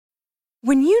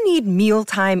When you need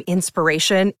mealtime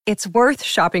inspiration, it's worth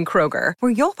shopping Kroger,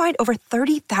 where you'll find over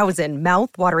 30,000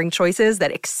 mouth-watering choices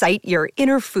that excite your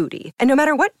inner foodie. And no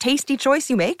matter what tasty choice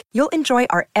you make, you'll enjoy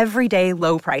our everyday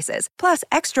low prices, plus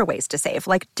extra ways to save,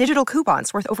 like digital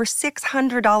coupons worth over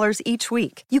 $600 each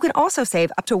week. You can also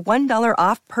save up to $1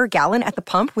 off per gallon at the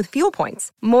pump with fuel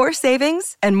points. More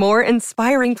savings and more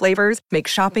inspiring flavors make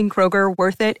shopping Kroger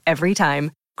worth it every time.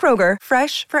 Kroger,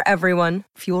 fresh for everyone.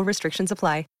 Fuel restrictions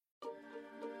apply.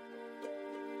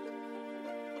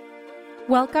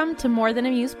 Welcome to More Than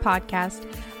a Muse podcast,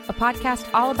 a podcast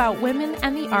all about women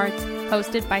and the arts,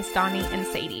 hosted by Stani and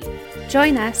Sadie.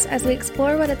 Join us as we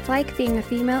explore what it's like being a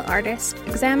female artist,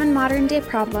 examine modern-day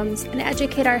problems, and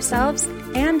educate ourselves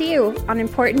and you on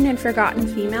important and forgotten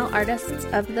female artists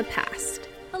of the past.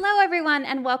 Hello, everyone,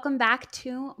 and welcome back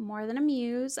to More Than a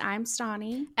Muse. I'm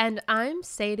Stani. And I'm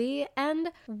Sadie,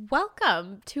 and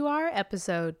welcome to our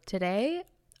episode today.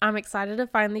 I'm excited to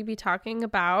finally be talking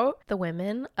about the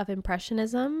women of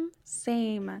Impressionism.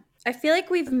 Same. I feel like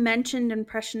we've mentioned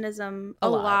Impressionism a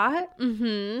lot.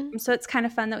 Mm-hmm. So it's kind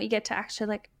of fun that we get to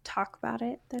actually talk about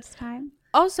it this time.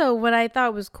 Also, what I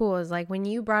thought was cool is when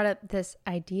you brought up this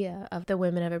idea of the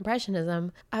women of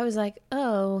Impressionism, I was like,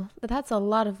 oh, that's a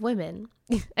lot of women.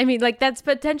 I mean, that's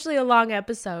potentially a long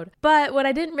episode. But what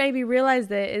I didn't maybe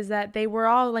realize is that they were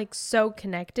all so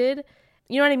connected.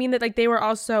 You know what I mean? That they were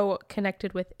also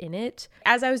connected within it.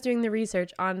 As I was doing the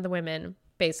research on the women,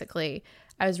 basically,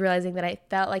 I was realizing that I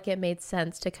felt like it made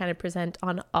sense to kind of present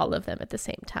on all of them at the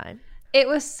same time. It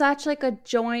was such a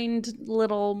joined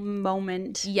little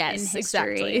moment in history.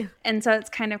 Exactly. And so it's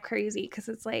kind of crazy because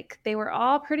it's they were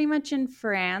all pretty much in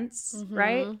France, Mm-hmm.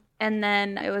 right? And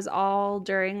then it was all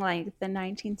during the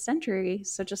 19th century.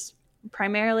 So just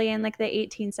primarily in the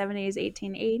 1870s,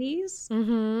 1880s.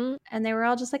 Mm-hmm. And they were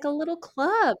all just a little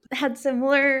club. Had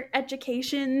similar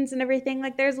educations and everything.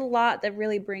 There's a lot that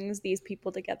really brings these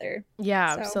people together.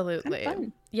 Yeah, So, absolutely. kind of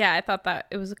fun. Yeah, I thought that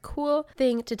it was a cool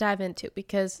thing to dive into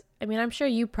because, I mean, I'm sure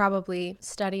you probably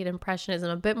studied Impressionism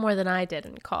a bit more than I did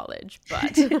in college,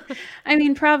 but... I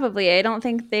mean, probably. I don't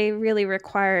think they really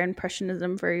require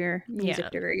Impressionism for your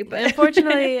music degree. But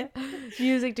unfortunately,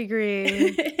 music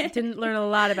degree, didn't learn a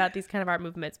lot about these kind of art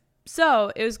movements.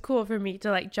 So it was cool for me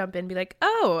to jump in and be like,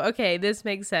 oh, okay, this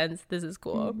makes sense. This is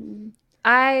cool. Mm-hmm.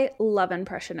 I love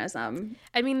Impressionism.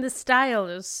 I mean, the style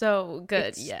is so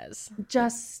good. It's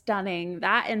just stunning.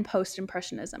 That and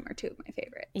Post-Impressionism are two of my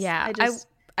favorites. Yeah,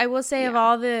 I will say of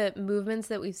all the movements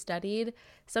that we've studied,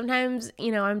 sometimes,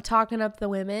 I'm talking up the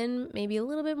women maybe a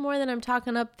little bit more than I'm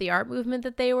talking up the art movement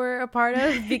that they were a part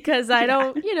of because I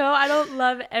don't, I don't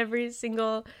love every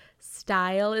single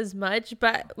style as much.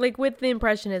 But with the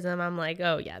Impressionism, I'm like,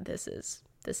 oh yeah, this is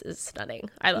stunning.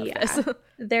 I love this.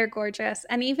 They're gorgeous.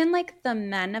 And even the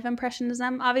men of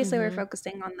Impressionism, obviously we're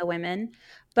focusing on the women,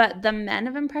 but the men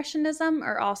of Impressionism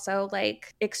are also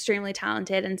extremely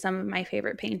talented in some of my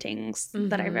favorite paintings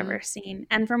that I've ever seen.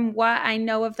 And from what I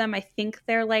know of them, I think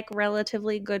they're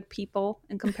relatively good people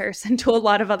in comparison to a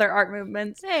lot of other art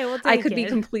movements. Hey, we'll take I could be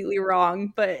completely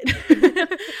wrong, but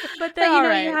but they're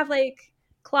right. You have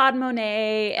Claude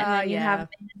Monet, and then you have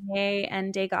Manet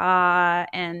and Degas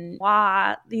and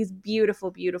Watt, these beautiful,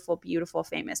 beautiful, beautiful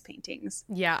famous paintings.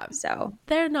 Yeah. So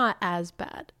they're not as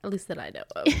bad, at least that I know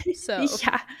of. So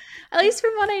yeah. At least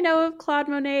from what I know of Claude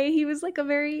Monet, he was a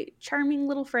very charming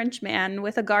little French man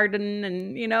with a garden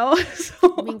and,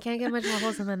 So. I mean, can't get much more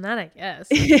wholesome than that, I guess.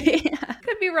 Yeah.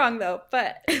 Could be wrong though,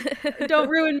 but don't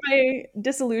ruin my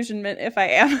disillusionment if I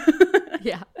am.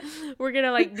 Yeah. We're going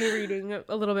to be reading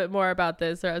a little bit more about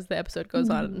this as the episode goes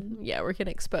on. Yeah, we're going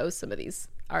to expose some of these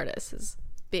artists as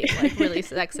being really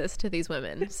sexist to these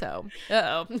women. So,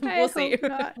 we'll see.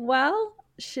 Well,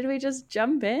 should we just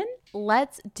jump in?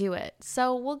 Let's do it.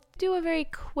 So we'll do a very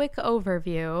quick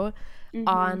overview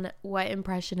on what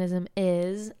Impressionism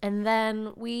is, and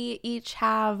then we each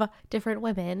have different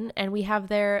women and we have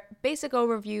their basic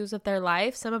overviews of their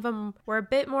life. Some of them were a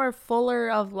bit more fuller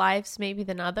of lives maybe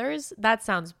than others. That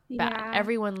sounds bad.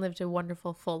 Everyone lived a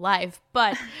wonderful full life,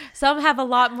 but some have a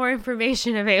lot more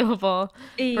information available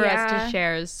for us to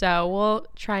share, so we'll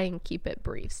try and keep it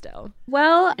brief still.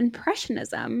 Well,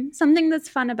 Impressionism, something that's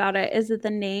fun about it is that the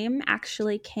name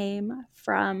actually came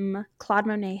from Claude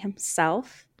Monet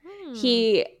himself.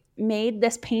 He made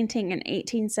this painting in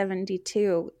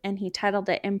 1872 and he titled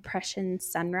it Impression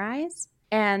Sunrise.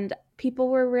 And people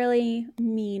were really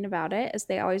mean about it, as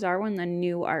they always are when the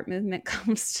new art movement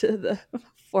comes to the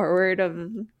forward of,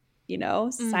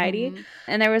 society.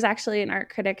 And there was actually an art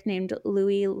critic named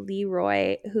Louis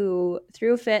Leroy who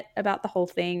threw a fit about the whole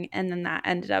thing. And then that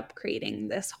ended up creating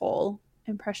this whole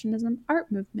Impressionism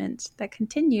art movement that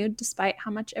continued despite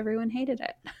how much everyone hated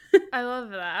it. I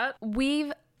love that.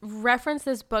 We've referenced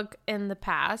this book in the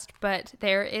past, but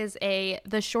there is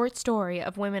The Short Story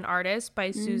of Women Artists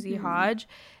by Susie Hodge.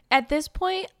 At this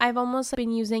point, I've almost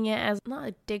been using it as not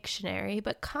a dictionary,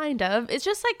 but kind of. It's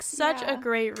just like such a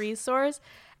great resource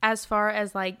as far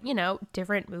as like, you know,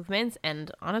 different movements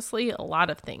and honestly a lot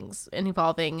of things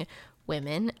involving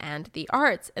women and the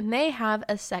arts. And they have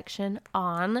a section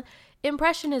on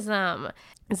Impressionism.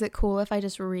 Is it cool if I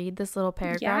just read this little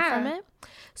paragraph from it?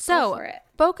 So,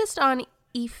 focused on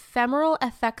ephemeral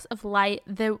effects of light,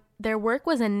 their work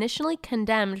was initially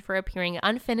condemned for appearing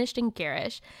unfinished and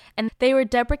garish, and they were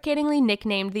deprecatingly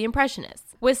nicknamed the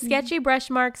Impressionists. With sketchy brush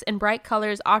marks and bright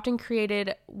colors often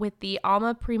created with the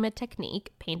alma prima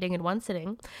technique, painting in one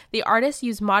sitting, the artists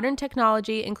used modern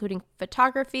technology, including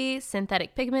photography,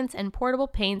 synthetic pigments, and portable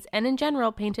paints, and in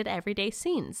general painted everyday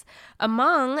scenes.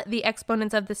 Among the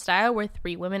exponents of the style were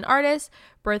three women artists,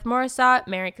 Berthe Morisot,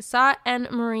 Mary Cassatt, and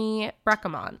Marie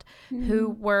Bracquemond, who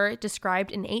were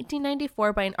described in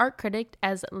 1894 by an art critic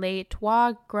as les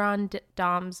trois grandes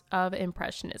dames of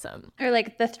Impressionism. Or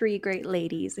like the three great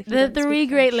ladies. If you the three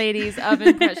great ladies of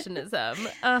Impressionism.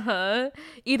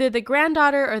 Either the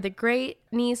granddaughter or the great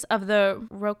niece of the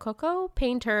Rococo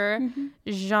painter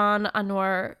Jean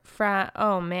Honoré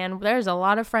oh man, there's a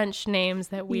lot of French names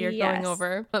that we are going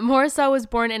over. But Morisot was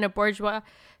born in a bourgeois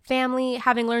family.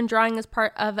 Having learned drawing as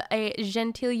part of a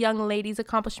genteel young lady's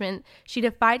accomplishment, she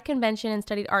defied convention and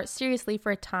studied art seriously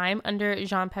for a time under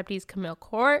Jean Baptiste Camille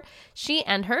Court. She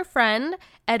and her friend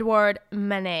Edouard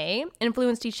Manet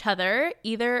influenced each other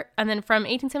and then from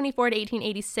 1874 to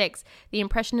 1886, the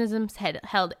Impressionists had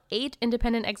held 8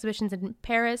 independent exhibitions in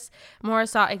Paris.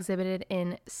 Morisot exhibited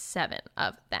in 7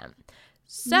 of them.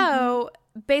 So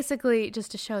basically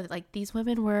just to show that like these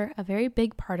women were a very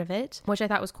big part of it, which I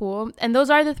thought was cool. And those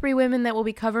are the 3 women that we'll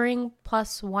be covering,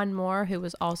 plus one more who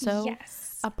was also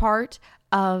a part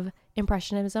of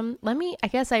Impressionism. I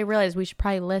guess I realized we should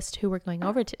probably list who we're going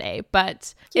over today,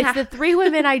 but it's the 3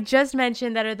 women I just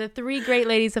mentioned that are the 3 great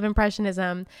ladies of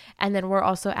Impressionism. And then we're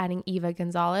also adding Eva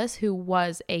Gonzalez, who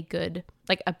was a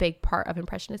big part of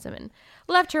Impressionism and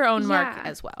left her own mark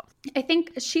as well. I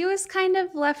think she was kind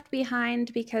of left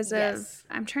behind because of,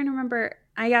 I'm trying to remember,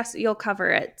 I guess you'll cover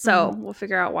it. So we'll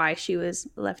figure out why she was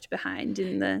left behind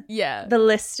in the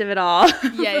list of it all.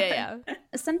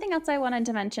 Something else I wanted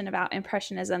to mention about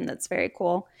Impressionism that's very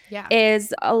cool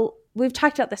is, we've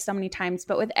talked about this so many times,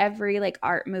 but with every like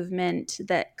art movement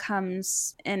that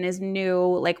comes and is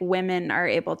new, like women are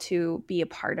able to be a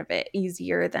part of it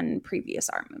easier than previous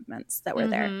art movements that were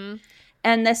there.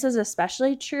 And this is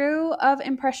especially true of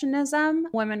Impressionism.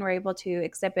 Women were able to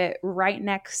exhibit right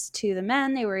next to the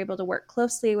men. They were able to work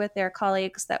closely with their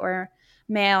colleagues that were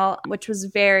male, which was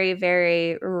very,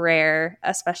 very rare,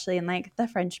 especially in like the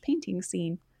French painting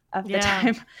scene of the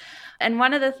time. And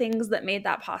one of the things that made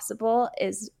that possible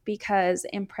is because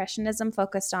Impressionism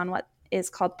focused on what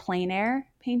is called plein air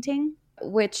painting,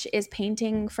 which is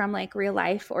painting from like real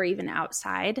life or even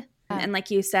outside. And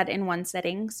like you said, in one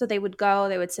sitting. So they would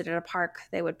sit at a park,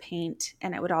 they would paint,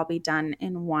 and it would all be done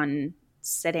in one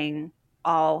sitting,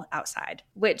 all outside,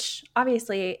 which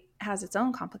obviously has its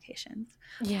own complications.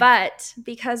 But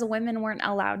because women weren't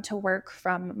allowed to work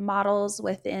from models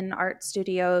within art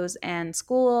studios and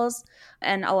schools,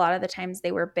 and a lot of the times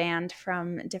they were banned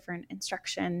from different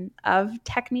instruction of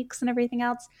techniques and everything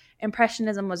else,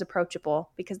 Impressionism was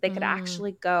approachable because they could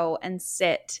actually go and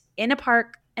sit in a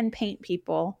park and paint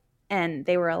people. And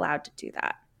they were allowed to do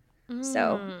that.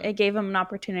 So it gave them an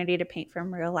opportunity to paint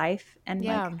from real life and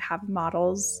like have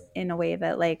models in a way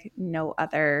that like no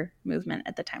other movement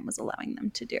at the time was allowing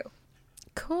them to do.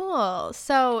 Cool.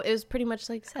 So it was pretty much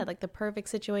like you said, like the perfect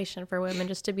situation for women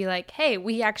just to be like, hey,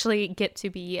 we actually get to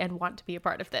be and want to be a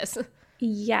part of this.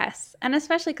 Yes. And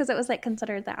especially because it was like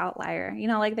considered the outlier. You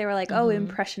know, like they were like, oh,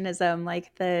 Impressionism,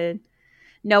 like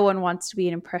no one wants to be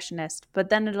an impressionist. But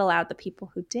then it allowed the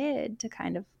people who did to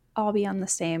kind of all be on the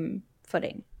same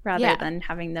footing rather than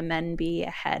having the men be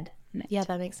ahead. Yeah,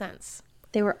 that makes sense.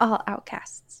 They were all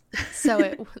outcasts. So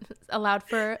it allowed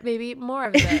for maybe more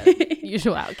of the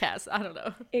usual outcasts. I don't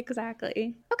know.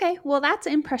 Exactly. Okay, well, that's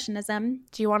Impressionism.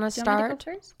 Do you want to start? Want me to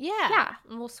go first? Yeah.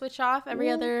 And we'll switch off every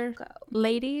other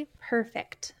lady.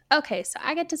 Perfect. Okay, so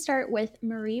I get to start with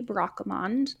Marie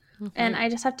Bracquemond. And I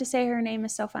just have to say her name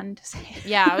is so fun to say.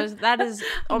 Yeah, that is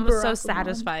almost so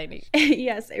satisfying.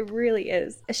 Yes, it really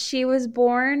is. She was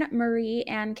born Marie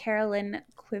Anne Caroline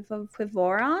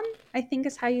Quivoron, I think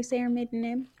is how you say her maiden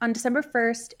name, on December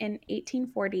 1st in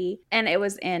 1840. And it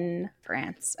was in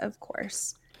France, of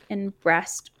course, in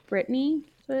Brest, Brittany,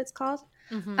 is what it's called.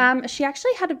 She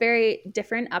actually had a very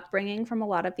different upbringing from a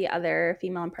lot of the other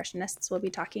female impressionists we'll be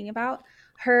talking about.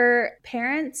 Her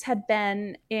parents had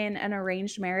been in an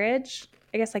arranged marriage.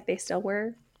 I guess like they still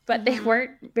were, but they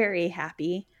weren't very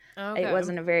happy. Okay. It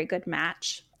wasn't a very good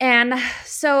match. And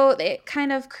so it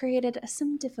kind of created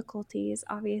some difficulties,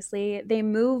 obviously. They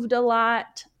moved a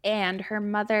lot, and her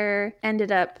mother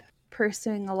ended up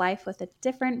pursuing a life with a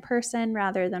different person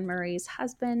rather than Marie's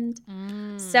husband.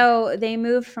 So they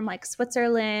moved from like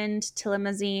Switzerland to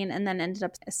Limousin and then ended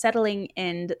up settling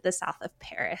in the south of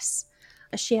Paris.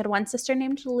 She had one sister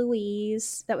named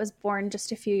Louise that was born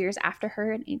just a few years after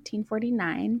her in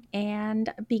 1849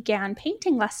 and began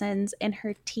painting lessons in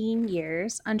her teen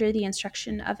years under the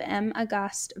instruction of M.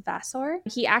 Auguste Vasseur.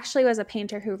 He actually was a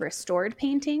painter who restored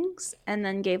paintings and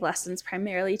then gave lessons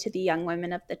primarily to the young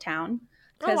women of the town.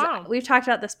 Because we've talked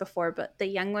about this before, but the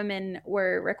young women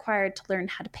were required to learn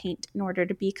how to paint in order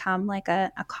to become like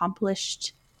an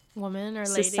accomplished woman or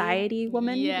society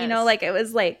woman. Yes. You know, like it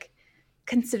was like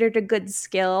considered a good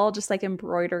skill, just like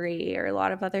embroidery or a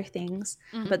lot of other things.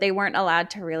 But they weren't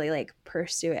allowed to really like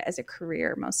pursue it as a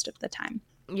career most of the time.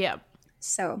 Yeah.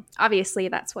 So obviously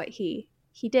that's what he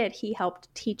did. He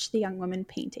helped teach the young women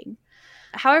painting.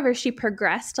 However, she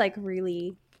progressed like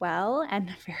really well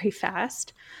and very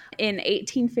fast. In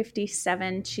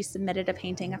 1857, she submitted a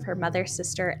painting of her mother,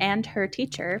 sister, and her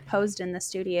teacher posed in the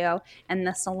studio, and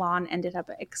the Salon ended up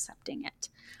accepting it.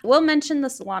 We'll mention the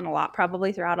Salon a lot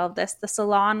probably throughout all of this. The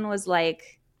Salon was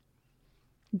like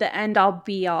the end-all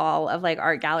be-all of like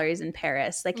art galleries in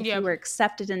Paris. Like if you were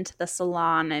accepted into the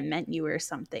Salon, it meant you were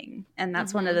something. And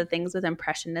that's one of the things with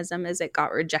Impressionism is it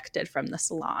got rejected from the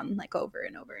Salon like over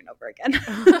and over and over again.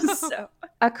 So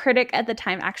a critic at the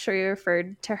time actually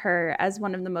referred to her as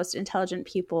one of the most intelligent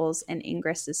pupils in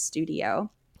Ingres's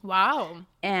studio. Wow.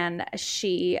 And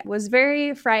she was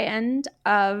very frightened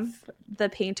of the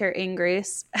painter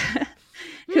Ingres,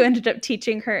 who ended up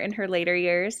teaching her in her later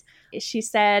years. She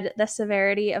said, "The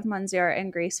severity of Monsieur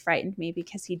Ingres frightened me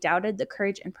because he doubted the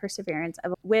courage and perseverance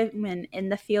of women in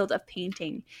the field of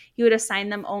painting. He would assign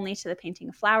them only to the painting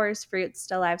of flowers, fruits,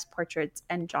 still lifes, portraits,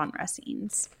 and genre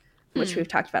scenes," which we've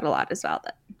talked about a lot as well,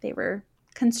 that they were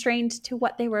constrained to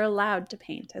what they were allowed to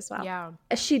paint as well. Yeah.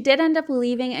 She did end up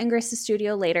leaving Ingres'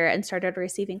 studio later and started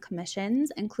receiving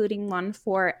commissions, including one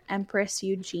for Empress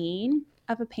Eugene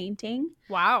of a painting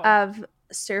of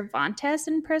Cervantes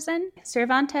in prison.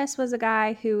 Cervantes was a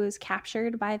guy who was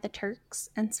captured by the Turks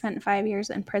and spent 5 years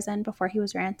in prison before he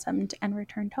was ransomed and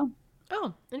returned home.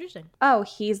 Oh, interesting. Oh,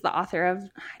 he's the author of,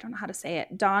 I don't know how to say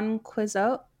it, Don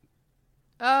Quixote.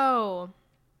 Oh,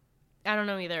 I don't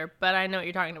know either, but I know what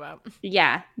you're talking about.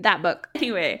 Yeah, that book.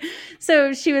 Anyway,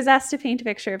 so she was asked to paint a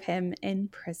picture of him in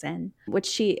prison, which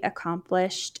she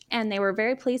accomplished, and they were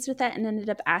very pleased with that and ended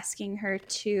up asking her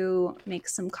to make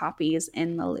some copies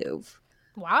in the Louvre.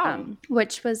 Wow.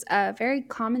 Which was a very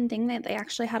common thing that they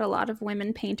actually had a lot of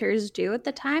women painters do at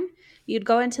the time. You'd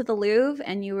go into the Louvre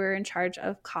and you were in charge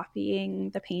of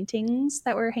copying the paintings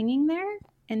that were hanging there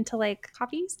into like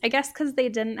copies. I guess because they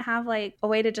didn't have like a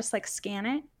way to just like scan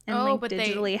it and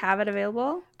digitally have it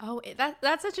available. Oh,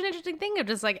 that's such an interesting thing of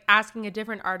just like asking a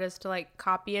different artist to like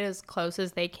copy it as close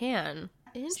as they can.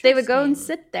 So they would go and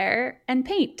sit there and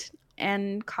paint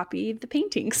and copy the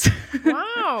paintings.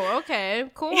 Wow. Okay.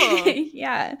 Cool.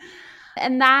 Yeah.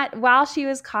 And that while she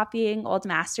was copying old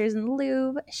masters in the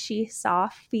Louvre, she saw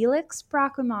Felix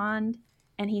Bracquemond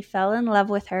and he fell in love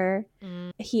with her.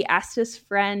 He asked his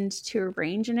friend to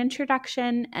arrange an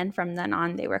introduction, and from then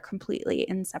on they were completely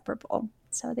inseparable.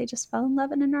 So they just fell in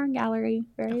love in an art gallery.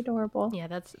 Very adorable. Yeah,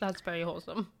 that's very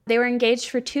wholesome. They were engaged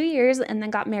for 2 years and then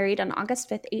got married on August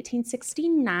 5th,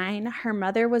 1869. Her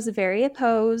mother was very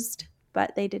opposed,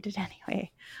 but they did it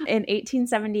anyway. In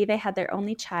 1870, they had their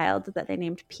only child that they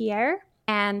named Pierre.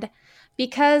 And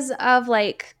because of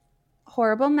like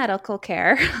horrible medical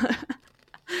care,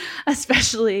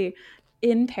 especially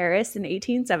in Paris in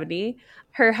 1870,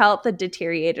 her health had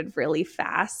deteriorated really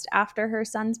fast after her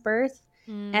son's birth.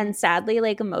 And sadly,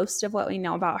 like most of what we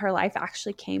know about her life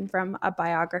actually came from a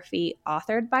biography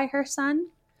authored by her son.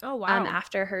 Oh, wow.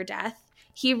 After her death.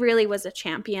 He really was a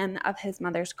champion of his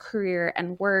mother's career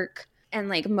and work. And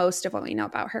like most of what we know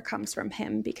about her comes from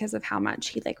him because of how much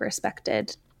he like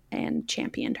respected and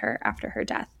championed her after her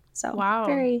death. So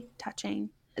very touching.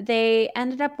 They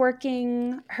ended up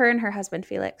working, her and her husband,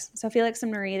 Felix. So Felix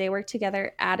and Marie, they worked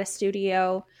together at a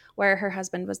studio where her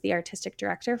husband was the artistic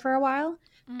director for a while.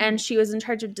 And she was in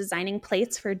charge of designing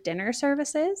plates for dinner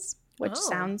services, which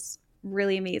sounds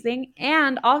really amazing.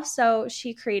 And also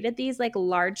she created these like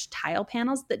large tile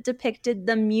panels that depicted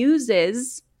the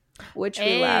muses which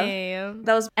we love.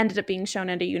 Those ended up being shown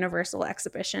at a Universal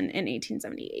exhibition in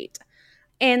 1878.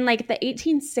 In like the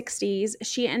 1860s,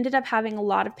 she ended up having a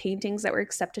lot of paintings that were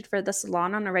accepted for the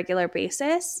salon on a regular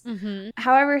basis.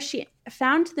 However, she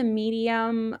found the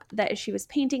medium that she was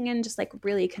painting in just like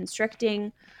really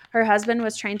constricting. Her husband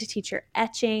was trying to teach her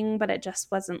etching, but it just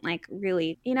wasn't like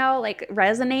really, like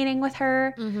resonating with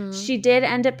her. She did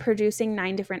end up producing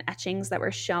 9 different etchings that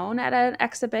were shown at an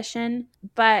exhibition,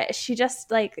 but she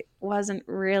just like wasn't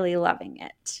really loving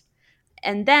it.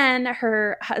 And then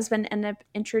her husband ended up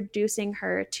introducing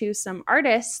her to some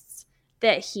artists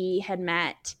that he had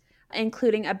met,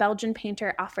 including a Belgian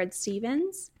painter, Alfred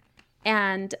Stevens,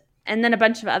 and then a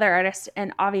bunch of other artists.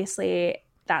 And obviously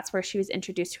that's where she was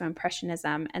introduced to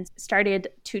Impressionism and started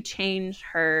to change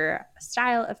her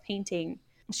style of painting.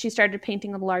 She started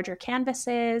painting on larger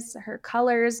canvases. Her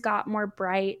colors got more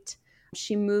bright.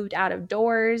 She moved out of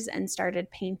doors and started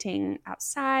painting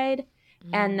outside.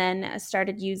 And then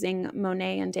started using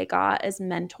Monet and Degas as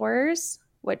mentors,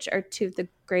 which are 2 of the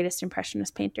greatest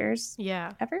Impressionist painters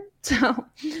ever. So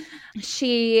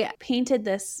she painted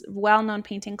this well-known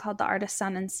painting called The Artist's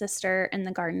Son and Sister in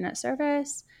the Garden at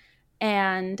Service,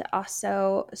 and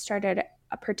also started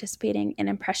participating in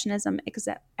Impressionism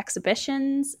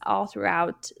exhibitions all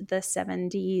throughout the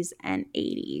 70s and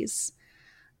 80s.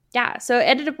 Yeah, so it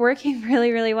ended up working really,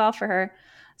 really well for her.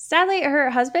 Sadly, her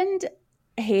husband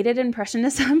hated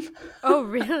Impressionism. Oh,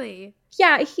 really?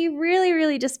 Yeah, he really,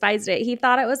 really despised it. He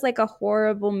thought it was like a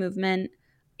horrible movement.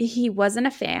 He wasn't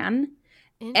a fan.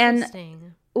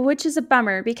 Interesting. Which is a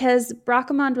bummer because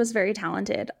Bracquemond was very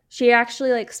talented. She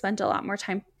actually like spent a lot more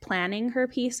time planning her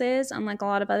pieces, unlike a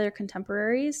lot of other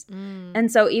contemporaries. And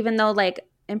so even though like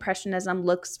Impressionism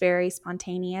looks very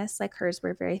spontaneous, like hers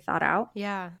were very thought out.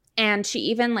 Yeah. And she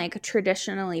even like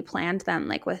traditionally planned them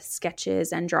like with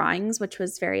sketches and drawings, which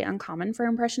was very uncommon for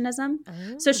Impressionism.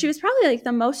 So she was probably like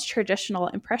the most traditional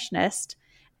Impressionist.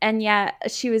 And yet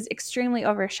she was extremely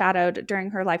overshadowed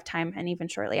during her lifetime and even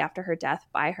shortly after her death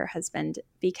by her husband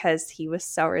because he was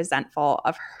so resentful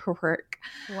of her work.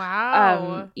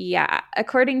 Wow. Yeah.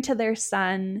 According to their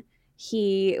son,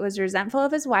 he was resentful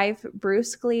of his wife,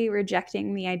 brusquely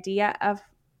rejecting the idea of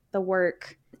the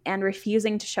work and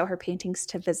refusing to show her paintings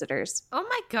to visitors. Oh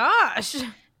my gosh.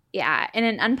 Yeah. In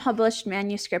an unpublished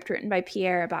manuscript written by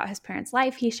Pierre about his parents'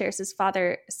 life, he shares his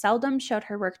father seldom showed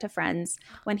her work to friends.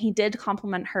 When he did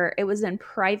compliment her, it was in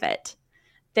private.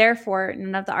 Therefore,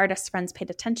 none of the artist's friends paid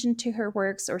attention to her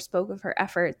works or spoke of her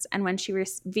efforts. And when she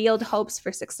revealed hopes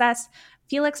for success,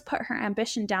 Felix put her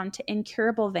ambition down to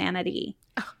incurable vanity.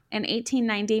 In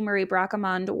 1890, Marie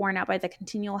Bracquemond, worn out by the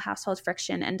continual household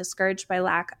friction and discouraged by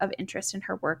lack of interest in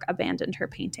her work, abandoned her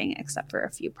painting except for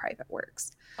a few private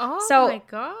works. Oh my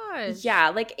gosh. Yeah,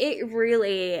 like it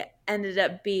really ended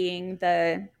up being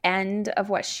the end of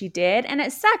what she did. And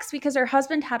it sucks because her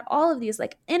husband had all of these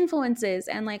like influences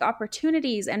and like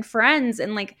opportunities and friends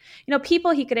and like,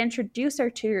 people he could introduce her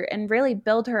to and really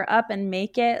build her up and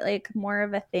make it like more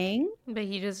of a thing. But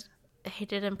he just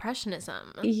hated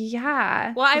Impressionism.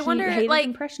 Yeah. Well, I wonder like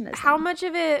Impressionism. how much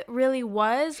of it really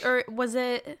was, or was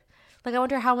it like, I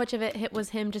wonder how much of it was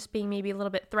him just being maybe a little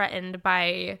bit threatened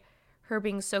by her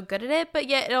being so good at it, but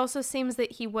yet it also seems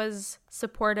that he was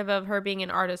supportive of her being an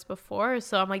artist before.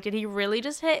 So I'm like, did he really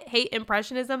just hate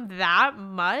Impressionism that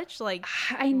much? Like,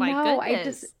 I my know.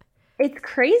 goodness. It's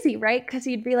crazy, right? Because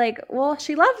you'd be like, well,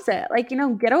 she loves it. Like,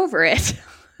 get over it.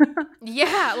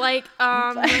 Yeah, like,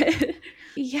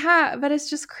 yeah, but it's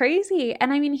just crazy.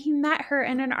 And I mean, he met her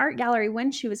in an art gallery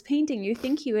when she was painting. You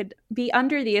think he would be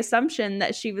under the assumption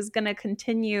that she was going to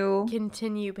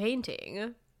continue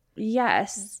painting.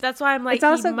 Yes. That's why I'm like,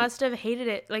 he must have hated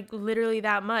it like literally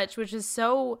that much, which is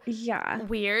so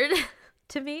weird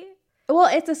to me. Well,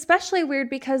 it's especially weird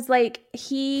because like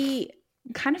he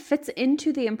kind of fits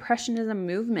into the Impressionism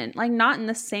movement, like not in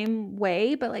the same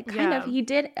way, but like kind of. He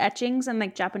did etchings and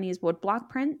like Japanese woodblock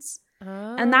prints.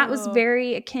 Oh. And that was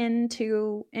very akin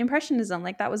to Impressionism.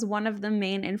 Like that was one of the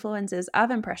main influences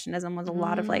of Impressionism, was a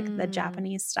lot of like the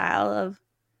Japanese style of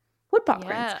woodblock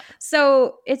prints.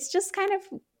 So it's just kind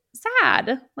of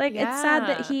sad. Like it's sad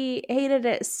that he hated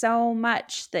it so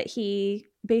much that he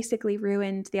basically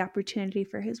ruined the opportunity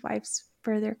for his wife's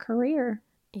further career.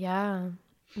 Yeah.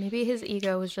 Maybe his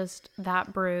ego was just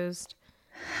that bruised.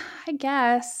 I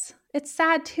guess. It's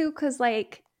sad too because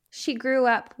like she grew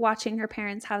up watching her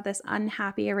parents have this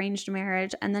unhappy arranged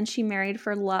marriage, and then she married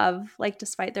for love, like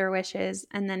despite their wishes,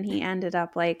 and then he ended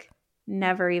up like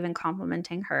never even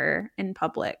complimenting her in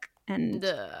public. And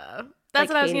that's like,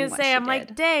 what I was gonna say. I'm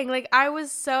like, dang, like I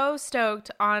was so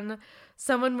stoked on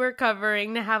someone we're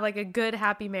covering to have like a good,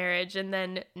 happy marriage, and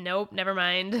then nope, never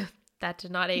mind. That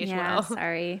did not age well.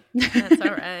 Sorry. That's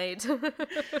all right.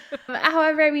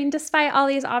 However, I mean, despite all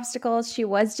these obstacles, she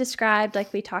was described,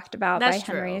 like we talked about, by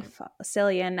Henry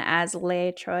Facilian as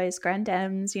Les Trois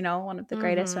Grandes, one of the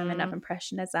greatest women of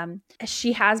Impressionism.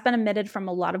 She has been omitted from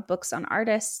a lot of books on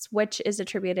artists, which is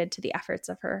attributed to the efforts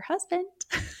of her husband.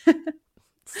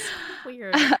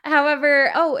 Weird. However,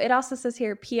 it also says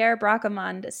here, Pierre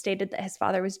Bracquemond stated that his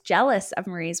father was jealous of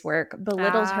Marie's work,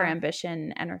 belittled her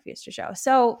ambition, and refused to show.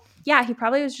 So, yeah, he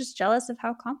probably was just jealous of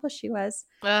how accomplished she was.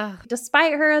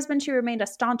 Despite her husband, she remained a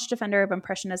staunch defender of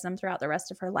Impressionism throughout the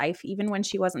rest of her life, even when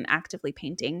she wasn't actively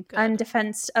painting. In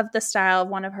defense of the style of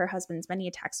one of her husband's many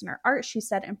attacks on her art, she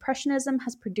said, Impressionism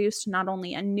has produced not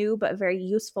only a new but a very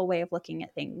useful way of looking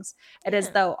at things. It is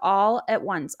though all at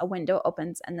once a window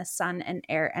opens and the sun and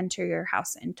air enter your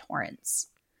house in torrents,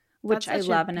 which I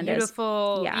love. And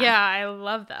beautiful. It is. Yeah, I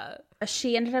love that.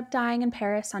 She ended up dying in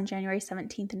Paris on January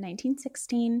 17th in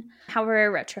 1916.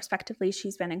 However, retrospectively,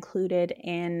 she's been included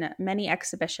in many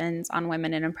exhibitions on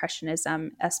women in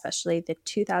Impressionism, especially the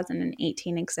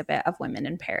 2018 exhibit of women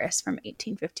in Paris from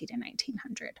 1850 to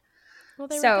 1900. Well,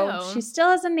 there we go. She still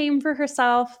has a name for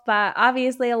herself, but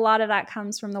obviously a lot of that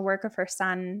comes from the work of her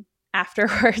son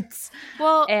afterwards.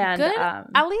 Well, and good.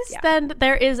 At least then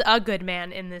there is a good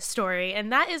man in this story,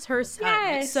 and that is her son.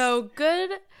 Yes. So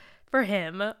good for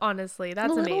him, honestly.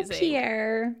 That's amazing.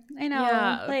 Pierre. I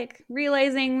know. Like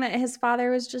realizing that his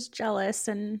father was just jealous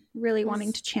and really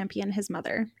wanting to champion his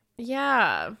mother.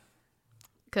 Yeah.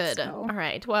 Good. All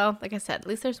right. Well, like I said, at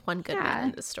least there's one good man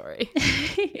in this story.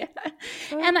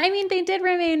 And I mean, they did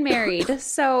remain married.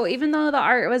 So even though the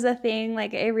art was a thing,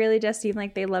 like it really just seemed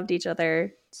like they loved each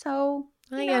other. So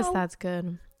I guess that's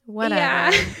good.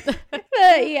 Whatever. But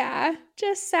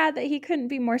just sad that he couldn't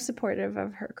be more supportive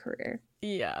of her career.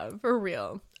 Yeah, for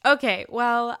real. Okay,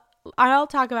 well, I'll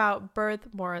talk about Berthe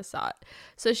Morisot.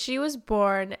 So she was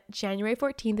born January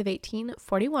 14th of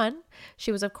 1841.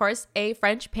 She was, of course, a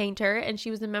French painter, and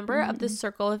she was a member of the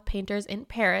circle of painters in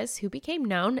Paris who became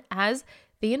known as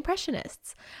the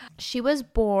Impressionists. She was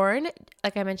born,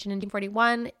 like I mentioned, in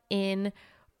 1841 in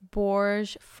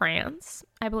Bourges, France,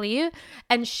 I believe.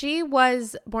 And she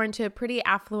was born to a pretty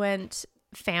affluent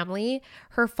family.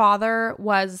 Her father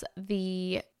was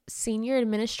the senior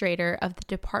administrator of the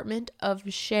Department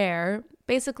of Cher,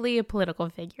 basically a political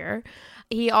figure.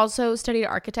 He also studied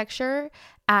architecture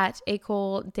at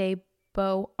École des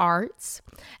Beaux-Arts.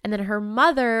 And then her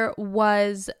mother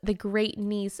was the great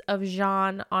niece of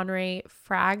Jean-Henri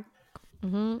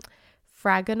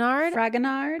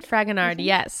Fragonard,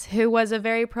 yes, who was a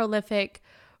very prolific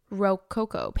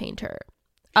Rococo painter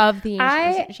of the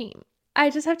ancient regime. I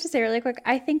just have to say really quick,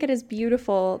 I think it is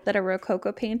beautiful that a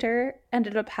Rococo painter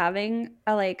ended up having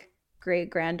a great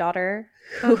granddaughter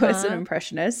who was an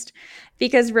Impressionist,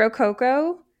 because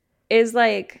Rococo is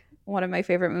one of my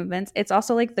favorite movements. It's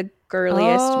also the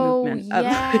girliest movement.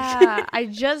 Yeah, I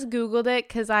just Googled it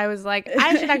because I was like,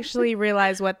 I should actually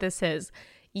realize what this is.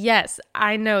 Yes,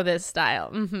 I know this style.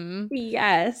 Mm-hmm.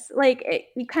 Yes.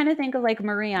 You kind of think of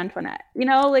Marie Antoinette,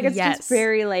 it's just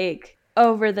very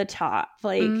over the top.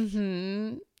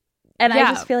 And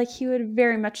I just feel like he would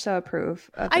very much so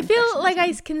approve of I feel like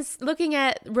I can, looking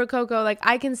at Rococo,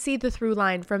 I can see the through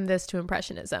line from this to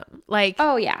Impressionism.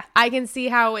 Oh yeah. I can see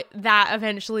how that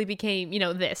eventually became,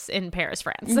 this in Paris,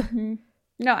 France. Mm-hmm.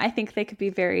 No, I think they could be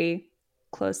very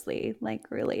closely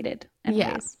related in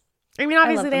ways. I mean,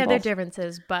 obviously they have their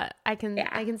differences, but I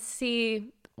can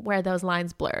see where those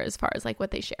lines blur as far as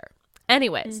what they share.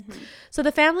 Anyways, so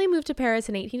the family moved to Paris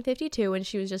in 1852 when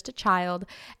she was just a child.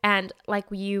 And like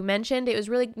you mentioned, it was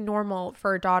really normal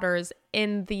for daughters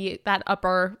in that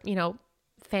upper,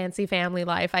 fancy family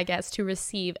life, I guess, to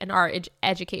receive an art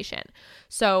education.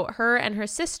 So her and her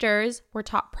sisters were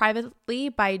taught privately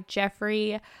by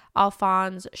Geoffrey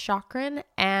Alphonse Chagrin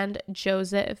and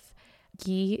Joseph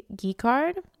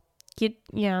Guicard.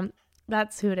 Yeah,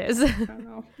 that's who it is. I don't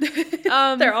know.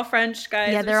 They're all French,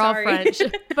 guys. Yeah, they're all French.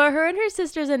 But her and her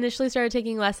sisters initially started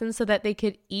taking lessons so that they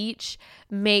could each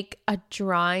make a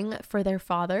drawing for their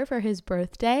father for his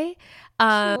birthday,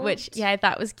 which, I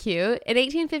thought was cute. In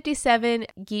 1857,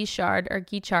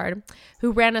 Guichard,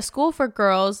 who ran a school for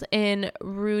girls in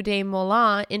Rue des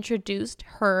Moulins, introduced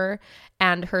her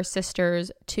and her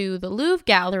sisters to the Louvre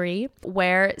Gallery,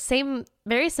 where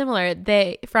very similar,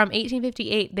 from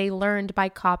 1858, they learned by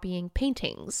copying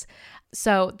paintings.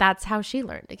 So that's how she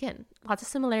learned. Again, lots of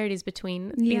similarities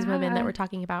between these women that we're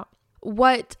talking about.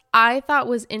 What I thought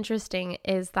was interesting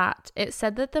is that it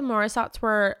said that the Morisots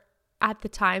were, at the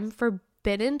time,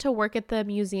 forbidden to work at the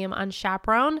museum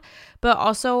unchaperoned, but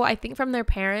also I think from their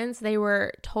parents, they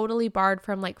were totally barred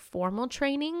from like formal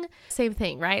training. Same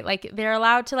thing, right? Like they're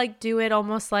allowed to like do it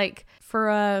almost like for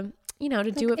a, you know,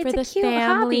 to do it for the family.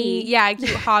 Hobby. Yeah, a cute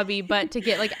hobby, but to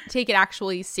get like take it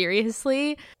actually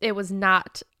seriously, it was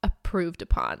not approved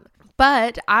upon.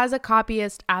 But as a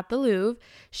copyist at the Louvre,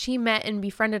 she met and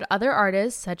befriended other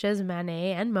artists such as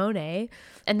Manet and Monet.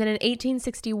 And then in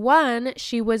 1861,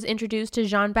 she was introduced to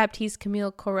Jean-Baptiste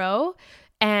Camille Corot,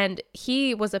 and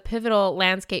he was a pivotal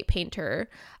landscape painter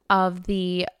of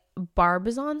the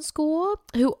Barbizon school,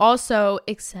 who also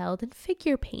excelled in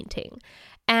figure painting.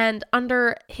 And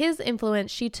under his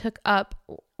influence, she took up,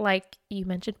 like you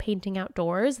mentioned, painting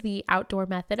outdoors, the outdoor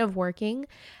method of working.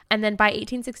 And then by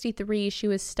 1863, she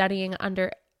was studying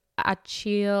under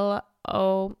Achille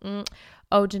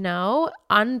Oudinot,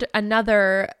 and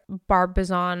another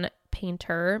Barbizon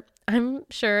painter. I'm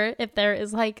sure if there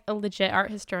is like a legit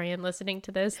art historian listening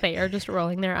to this, they are just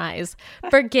rolling their eyes.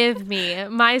 Forgive me.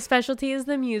 My specialty is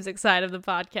the music side of the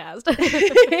podcast.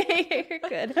 You're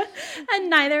good. And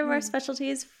neither of our specialty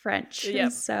is French.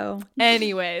 Yep. So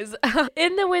anyways,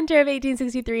 in the winter of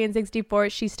 1863 and 64,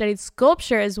 she studied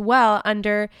sculpture as well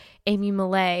under Amy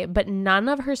Millet, but none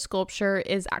of her sculpture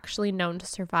is actually known to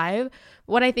survive.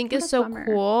 What I think is so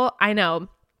cool, I know,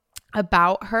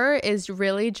 about her is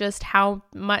really just how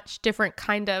much different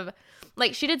kind of,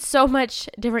 like, she did so much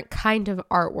different kind of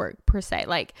artwork per se.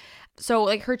 Like, so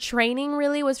like her training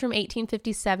really was from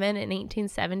 1857 and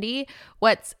 1870.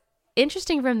 What's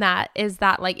interesting from that is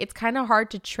that like it's kind of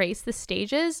hard to trace the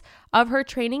stages of her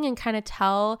training and kind of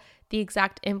tell the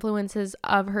exact influences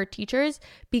of her teachers,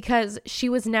 because she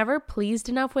was never pleased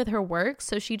enough with her work,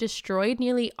 so she destroyed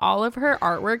nearly all of her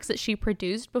artworks that she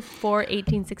produced before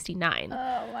 1869.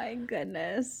 Oh my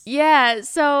goodness. Yeah,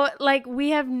 so like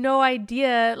we have no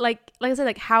idea, like I said,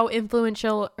 like how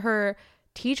influential her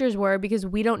teachers were, because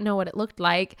we don't know what it looked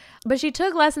like. But she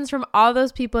took lessons from all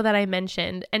those people that I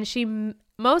mentioned, and she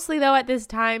mostly, though, at this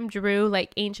time drew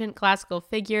like ancient classical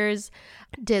figures,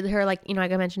 did her, like, you know,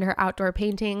 like I mentioned, her outdoor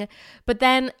painting. But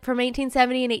then from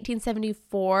 1870 and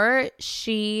 1874,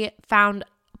 she found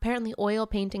apparently oil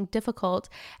painting difficult,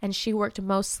 and she worked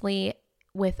mostly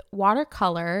with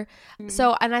watercolor.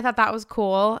 So, and I thought that was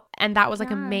cool, and that was like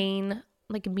a main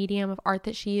like medium of art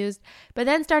that she used. But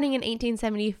then starting in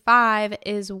 1875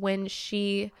 is when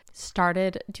she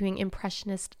started doing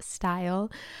Impressionist style.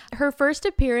 Her first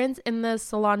appearance in the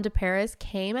Salon de Paris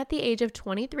came at the age of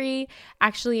 23,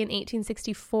 actually in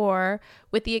 1864,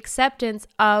 with the acceptance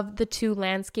of the two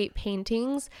landscape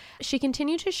paintings. She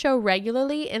continued to show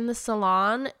regularly in the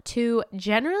Salon to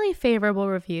generally favorable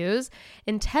reviews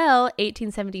until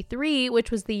 1873,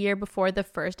 which was the year before the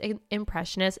first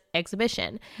Impressionist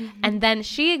exhibition. And then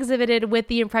she exhibited with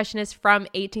the Impressionists from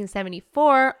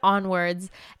 1874 onwards,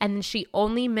 and then she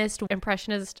only missed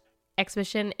Impressionist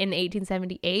exhibition in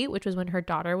 1878, which was when her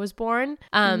daughter was born.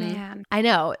 Man. I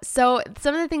know. So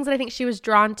some of the things that I think she was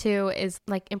drawn to is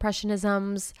like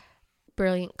Impressionism's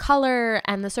brilliant color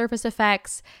and the surface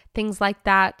effects, things like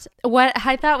that. What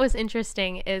I thought was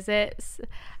interesting is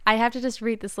I have to just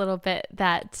read this little bit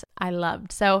that I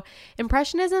loved. So,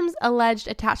 Impressionism's alleged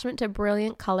attachment to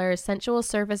brilliant colors, sensual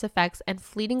surface effects, and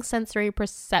fleeting sensory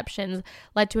perceptions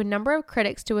led to a number of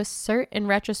critics to assert in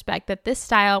retrospect that this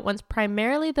style, once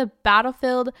primarily the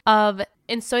battlefield of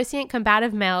insouciant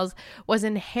combative males, was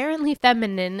inherently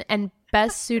feminine and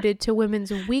best suited to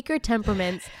women's weaker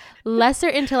temperaments, lesser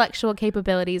intellectual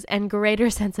capabilities, and greater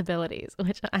sensibilities,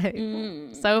 which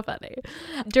so funny.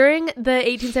 During the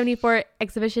 1874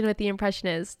 exhibition with the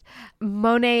Impressionists,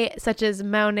 Monet, such as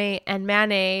Monet and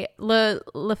Manet,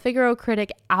 Le Figaro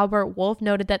critic Albert Wolff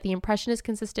noted that the Impressionists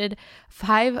consisted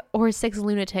 5 or 6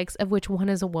 lunatics, of which one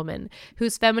is a woman,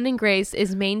 whose feminine grace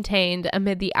is maintained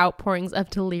amid the outpourings of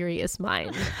delirious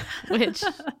mind, which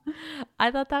I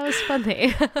thought that was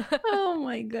funny. Oh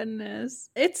my goodness.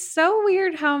 It's so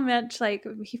weird how much like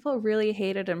people really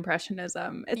hated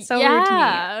Impressionism. It's so weird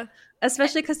to me.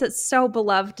 Especially because it's so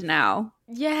beloved now.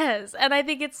 Yes. And I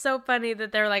think it's so funny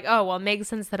that they're like, oh, well, it makes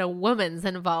sense that a woman's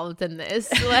involved in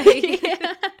this. Like,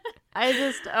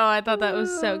 I thought that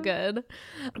was so good.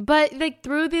 But like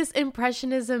through this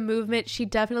Impressionism movement, she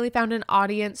definitely found an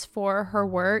audience for her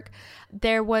work.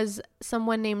 There was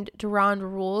someone named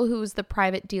Durand Rule, who was the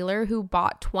private dealer who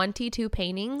bought 22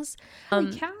 paintings.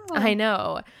 Holy cow. I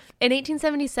know. In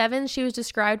 1877, she was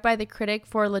described by the critic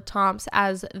for Le Temps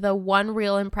as the one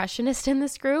real impressionist in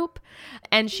this group,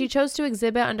 and she chose to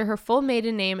exhibit under her full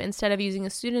maiden name instead of using a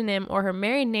pseudonym or her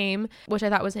married name, which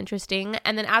I thought was interesting.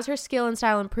 And then as her skill and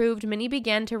style improved, many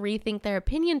began to rethink their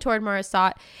opinion toward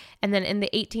Morisot, and then in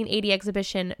the 1880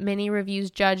 exhibition, many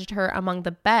reviews judged her among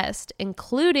the best,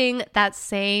 including that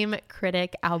same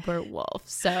critic, Albert Wolff.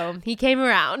 So he came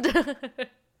around.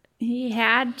 He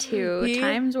had to.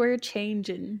 Times were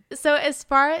changing. So as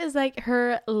far as like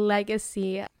her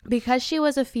legacy, because she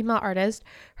was a female artist,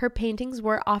 her paintings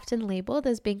were often labeled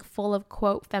as being full of,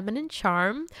 quote, feminine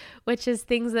charm, which is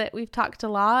things that we've talked a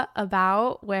lot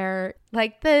about, where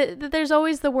like there's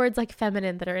always the words like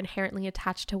feminine that are inherently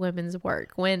attached to women's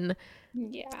work. When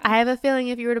I have a feeling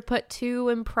if you were to put two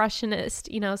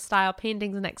impressionist, style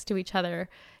paintings next to each other,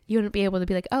 you wouldn't be able to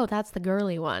be like, oh, that's the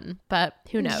girly one, but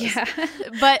who knows? Yeah.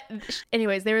 But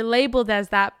anyways, they were labeled as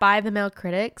that by the male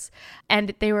critics,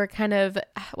 and they were kind of,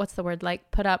 what's the word,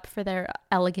 like put up for their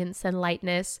elegance and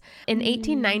lightness. In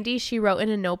 1890, she wrote in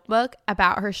a notebook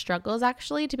about her struggles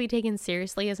actually to be taken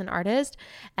seriously as an artist.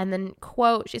 And then,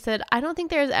 quote, she said, "I don't think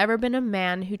there has ever been a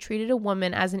man who treated a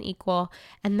woman as an equal,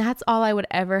 and that's all I would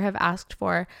ever have asked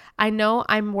for. I know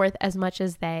I'm worth as much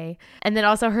as they." And then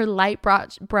also her light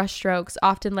brush strokes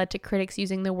often led to critics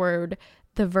using the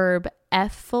verb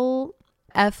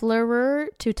effleurer,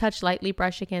 to touch lightly,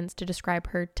 brush against, to describe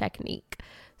her technique.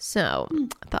 So I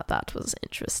thought that was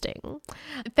interesting.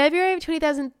 February of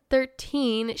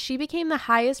 2013, she became the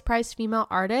highest priced female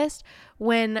artist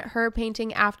when her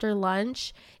painting After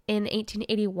Lunch in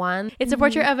 1881. It's a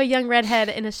portrait of a young redhead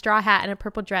in a straw hat and a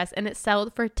purple dress, and it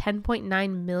sold for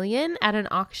 $10.9 million at an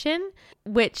auction,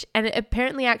 and it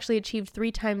apparently actually achieved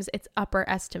 3 times its upper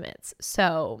estimates.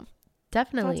 So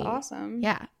definitely. That's awesome.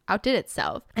 Yeah, outdid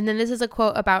itself. And then this is a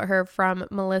quote about her from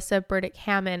Melissa Burdick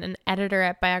Hammond, an editor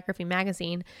at Biography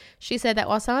magazine. She said that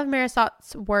while some of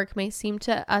Morisot's work may seem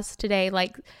to us today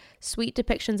like sweet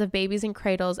depictions of babies in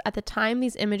cradles, at the time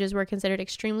these images were considered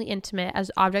extremely intimate, as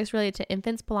objects related to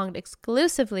infants belonged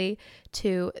exclusively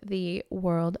to the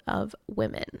world of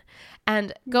women.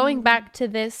 And going back to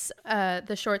this,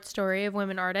 the short story of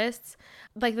women artists,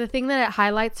 like the thing that it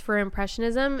highlights for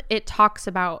Impressionism, it talks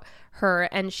about her,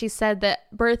 and she said that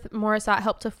Berthe Morisot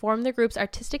helped to form the group's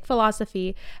artistic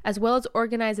philosophy as well as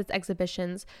organize its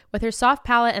exhibitions. With her soft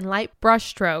palette and light brush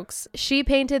strokes, she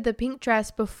painted the pink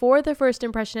dress before the first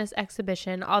Impressionist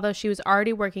exhibition, although she was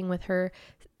already working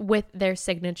with their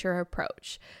signature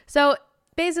approach. So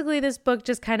basically this book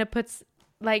just kind of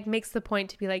makes the point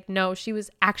to be like, no, she was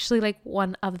actually like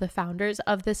one of the founders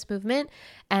of this movement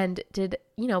and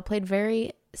played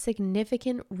very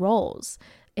significant roles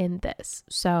in this.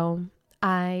 So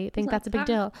I think that's a big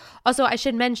deal. Also, I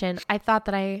should mention, I thought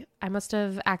that I must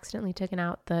have accidentally taken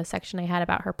out the section I had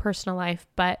about her personal life,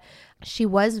 but she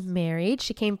was married.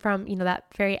 She came from, that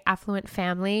very affluent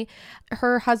family.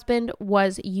 Her husband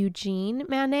was Eugene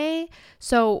Manet.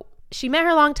 So she met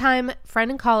her longtime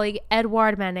friend and colleague,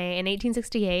 Edouard Manet, in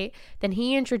 1868. Then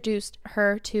he introduced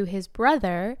her to his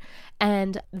brother,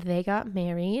 and they got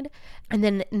married. And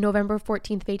then November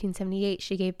 14th, 1878,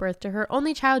 she gave birth to her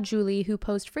only child, Julie, who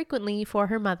posed frequently for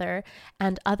her mother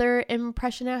and other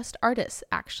Impressionist artists,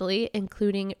 actually,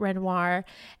 including Renoir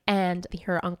and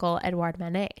her uncle, Edouard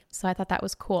Manet. So I thought that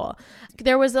was cool.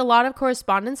 There was a lot of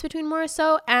correspondence between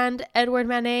Morisot and Edouard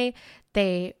Manet.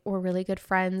 They were really good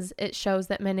friends. It shows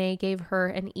that Manet gave her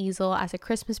an easel as a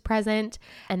Christmas present,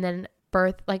 and then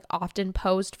Berthe often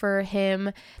posed for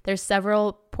him. There's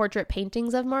several portrait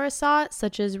paintings of Morisot,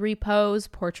 such as Repose,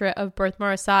 Portrait of Berthe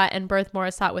Morisot, and Berthe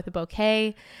Morisot with a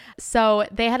Bouquet. So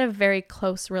they had a very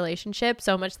close relationship,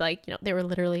 so much they were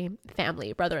literally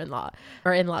family, brother-in-law,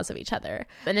 or in-laws of each other.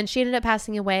 And then she ended up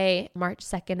passing away March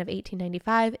 2nd of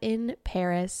 1895 in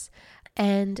Paris.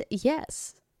 And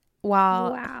yes,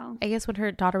 wow. I guess when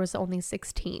her daughter was only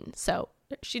 16. So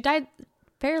she died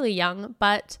fairly young,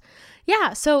 but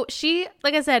yeah, so she,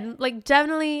 like I said,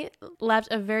 definitely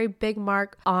left a very big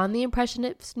mark on the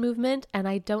Impressionist movement, and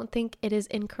I don't think it is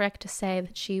incorrect to say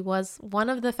that she was one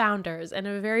of the founders and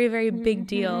a very, very big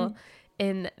deal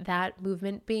in that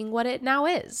movement being what it now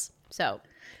is. So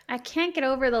I can't get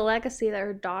over the legacy that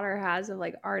her daughter has of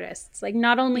artists.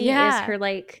 Not only is her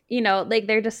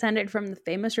they're descended from the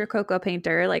famous Rococo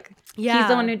painter. He's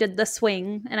the one who did The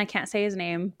Swing, and I can't say his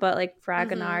name, but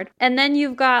Bracquemond. And then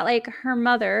you've got her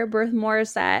mother, Berthe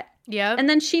Morisot. Yep. And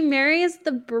then she marries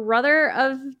the brother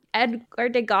of Edgar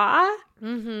Degas.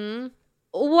 Mm-hmm.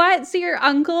 What? So your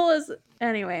uncle is,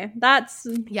 anyway, that's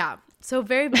so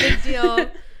very big deal.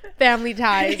 family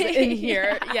ties in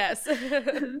here. Yes.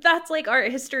 That's like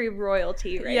art history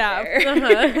royalty right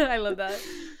there. I love that.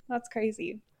 That's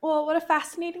crazy. Well, what a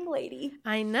fascinating lady.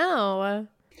 I know.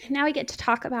 Now we get to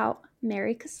talk about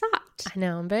Mary Cassatt. I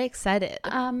know. I'm very excited.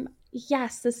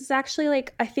 Yes, this is actually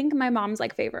like, I think my mom's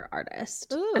like favorite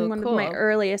artist. Ooh, and one cool. of my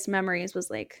earliest memories was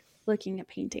like looking at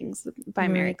paintings by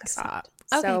Mary Cassatt.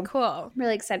 Okay, So cool. I'm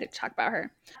really excited to talk about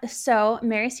her. So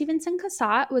Mary Stevenson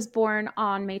Cassatt was born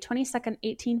on May 22nd,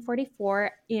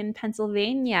 1844 in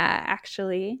Pennsylvania,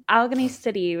 actually. Allegheny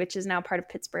City, which is now part of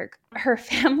Pittsburgh. Her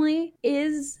family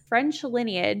is French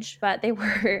lineage, but they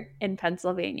were in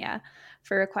Pennsylvania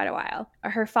for quite a while.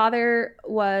 Her father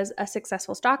was a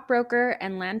successful stockbroker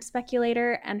and land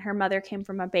speculator, and her mother came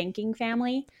from a banking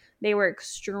family. They were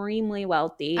extremely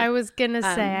wealthy. I was going to say,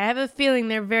 I have a feeling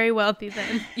they're very wealthy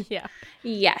then. Yeah.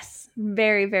 Yes,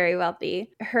 very, very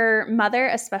wealthy. Her mother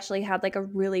especially had like a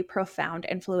really profound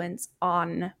influence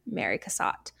on Mary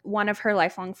Cassatt. One of her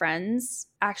lifelong friends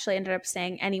actually ended up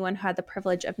saying anyone who had the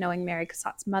privilege of knowing Mary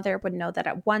Cassatt's mother would know that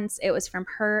at once it was from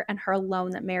her and her alone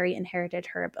that Mary inherited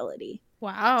her ability.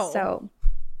 Wow. So,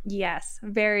 yes,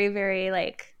 very, very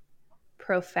like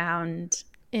profound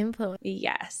influence.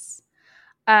 Yes.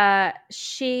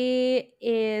 She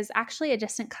is actually a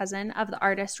distant cousin of the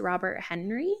artist Robert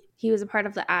Henry. He was a part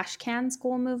of the Ashcan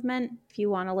School movement. If you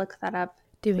want to look that up,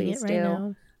 please do.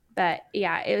 Now. But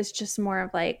yeah, it was just more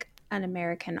of like an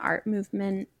American art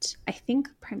movement, I think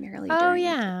primarily during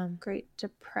the Great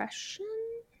Depression.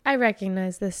 I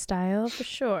recognize this style for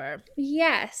sure.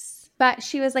 Yes. But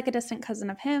she was like a distant cousin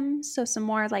of him, so some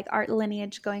more like art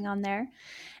lineage going on there.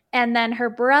 And then her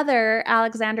brother,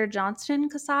 Alexander Johnston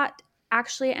Cassatt,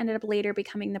 actually ended up later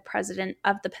becoming the president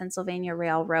of the Pennsylvania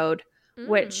Railroad,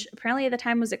 which apparently at the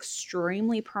time was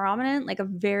extremely prominent, like a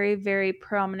very, very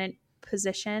prominent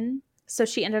position. So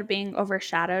she ended up being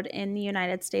overshadowed in the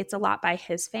United States a lot by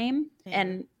his fame. Yeah.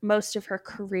 And most of her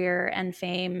career and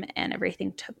fame and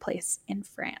everything took place in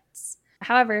France.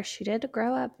 However, she did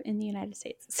grow up in the United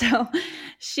States. So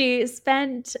she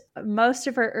spent most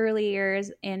of her early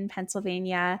years in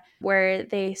Pennsylvania, where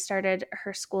they started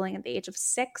her schooling at the age of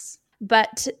 6.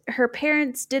 But her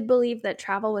parents did believe that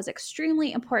travel was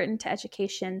extremely important to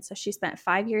education. So she spent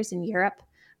 5 years in Europe,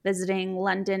 visiting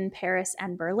London, Paris,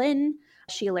 and Berlin.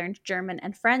 She learned German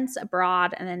and French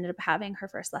abroad and ended up having her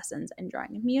first lessons in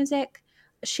drawing and music.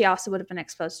 She also would have been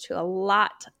exposed to a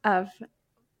lot of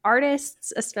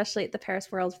artists, especially at the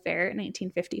Paris World Fair in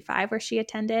 1855, where she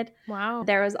attended. Wow.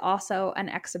 There was also an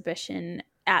exhibition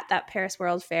at that Paris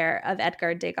World Fair of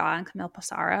Edgar Degas and Camille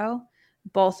Pissarro,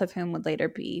 both of whom would later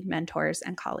be mentors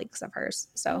and colleagues of hers.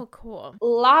 So cool.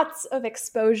 Lots of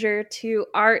exposure to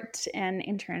art and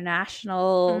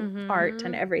international art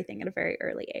and everything at a very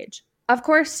early age. Of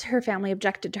course, her family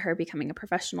objected to her becoming a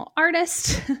professional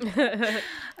artist,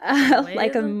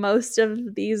 like most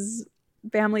of these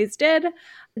families did.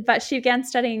 But she began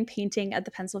studying painting at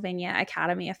the Pennsylvania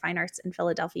Academy of Fine Arts in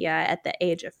Philadelphia at the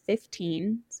age of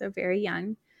 15, so very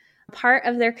young. Part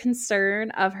of their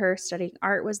concern of her studying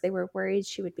art was they were worried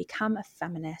she would become a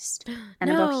feminist and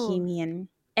a bohemian.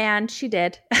 And she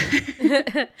did.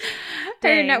 Her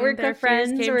network of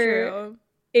friends were true.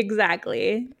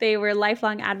 Exactly. They were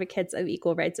lifelong advocates of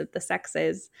equal rights of the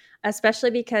sexes,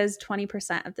 especially because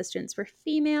 20% of the students were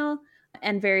female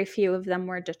and very few of them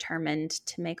were determined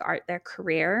to make art their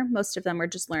career. Most of them were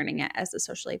just learning it as a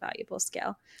socially valuable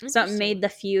skill. So it made the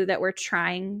few that were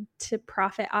trying to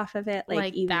profit off of it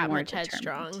like even that more much determined.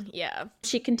 Headstrong. Yeah.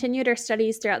 She continued her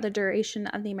studies throughout the duration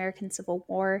of the American Civil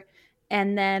War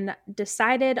and then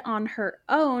decided on her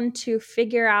own to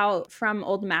figure out from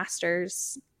old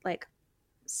masters, like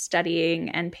studying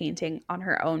and painting on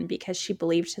her own, because she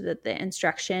believed that the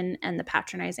instruction and the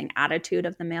patronizing attitude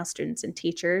of the male students and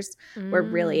teachers were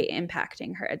really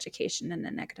impacting her education in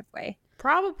a negative way.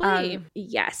 Probably.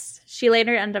 Yes. She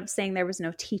later ended up saying there was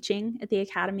no teaching at the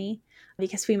academy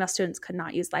because female students could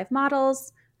not use live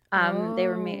models. They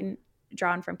were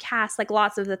drawn from caste, like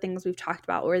lots of the things we've talked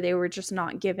about where they were just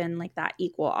not given like that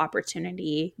equal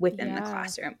opportunity within the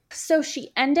classroom. So she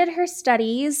ended her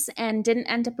studies and didn't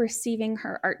end up receiving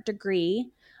her art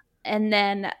degree. And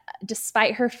then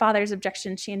despite her father's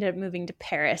objection, she ended up moving to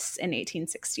Paris in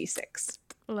 1866.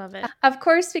 Love it. Of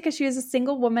course, because she was a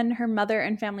single woman, her mother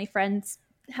and family friends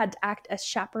had to act as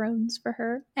chaperones for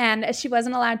her. And she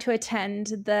wasn't allowed to attend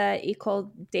the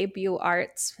École des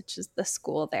Beaux-Arts, which is the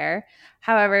school there.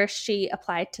 However, she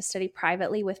applied to study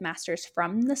privately with masters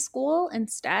from the school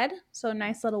instead. So a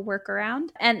nice little workaround.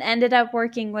 And ended up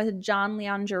working with John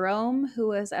Leon Jerome, who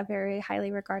was a very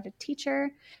highly regarded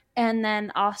teacher. And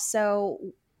then also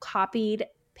copied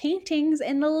paintings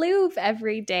in the Louvre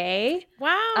every day.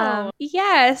 Wow.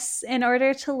 Yes, in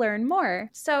order to learn more.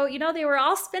 So, they were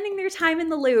all spending their time in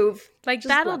the Louvre. Like,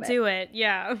 that'll do it.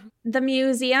 Yeah. The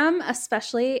museum,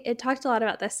 especially, it talked a lot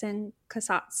about this in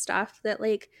Cassatt stuff, that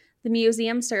like the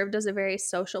museum served as a very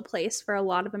social place for a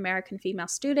lot of American female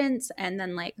students, and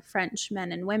then like French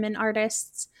men and women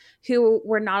artists who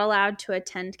were not allowed to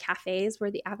attend cafes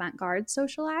where the avant-garde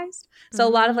socialized. So a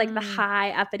lot of like the high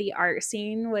uppity art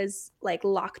scene was like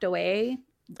locked away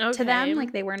to them.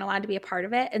 Like they weren't allowed to be a part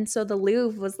of it. And so the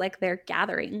Louvre was like their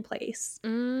gathering place,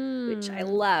 which I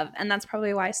love. And that's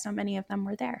probably why so many of them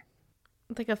were there.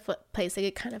 Like a place they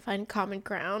could kind of find common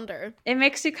ground, or it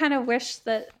makes you kind of wish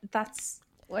that that's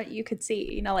what you could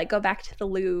see, like go back to the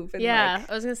Louvre. And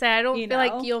I was gonna say, I don't feel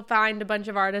like you'll find a bunch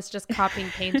of artists just copying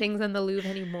paintings in the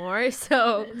Louvre anymore.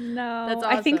 So no, that's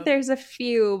awesome. I think there's a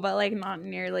few, but like not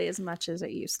nearly as much as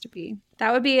it used to be.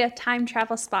 That would be a time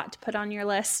travel spot to put on your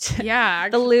list. Yeah,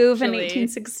 the Louvre in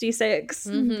 1866.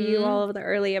 View all of the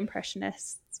early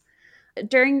Impressionists.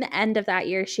 During the end of that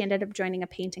year, she ended up joining a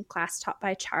painting class taught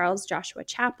by Charles Joshua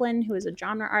Chaplin, who was a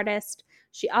genre artist.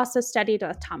 She also studied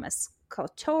with Thomas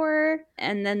Couture,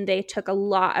 and then they took a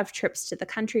lot of trips to the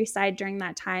countryside during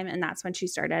that time, and that's when she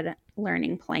started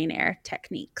learning plein air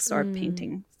techniques, or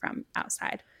painting from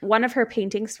outside. One of her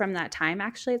paintings from that time,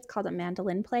 actually, it's called A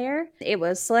Mandolin Player. It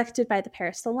was selected by the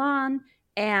Paris Salon,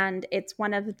 and it's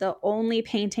one of the only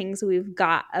paintings we've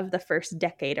got of the first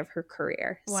decade of her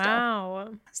career. Wow.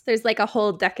 So there's like a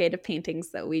whole decade of paintings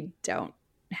that we don't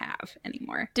have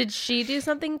anymore. Did she do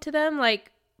something to them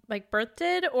like Berthe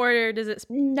did, or does it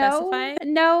specify?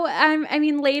 No. I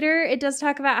mean, later it does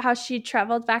talk about how she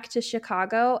traveled back to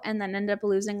Chicago and then ended up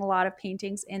losing a lot of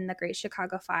paintings in the Great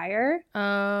Chicago Fire.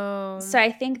 Oh. So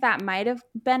I think that might have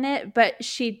been it, but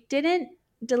she didn't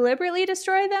deliberately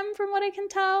destroy them from what I can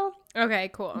tell. Okay,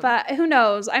 cool. But who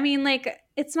knows? I mean, like,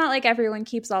 it's not like everyone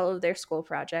keeps all of their school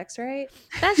projects, right?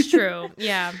 That's true.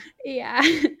 Yeah. Yeah.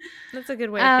 That's a good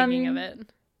way of thinking of it.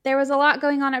 There was a lot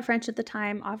going on at French at the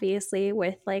time, obviously,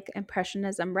 with like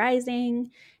Impressionism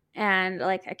rising and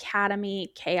like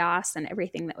academy chaos and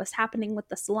everything that was happening with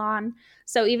the salon.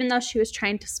 So even though she was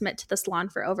trying to submit to the salon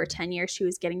for over 10 years, she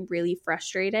was getting really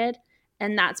frustrated.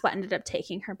 And that's what ended up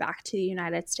taking her back to the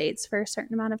United States for a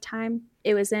certain amount of time.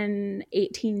 It was in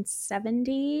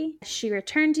 1870. She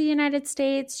returned to the United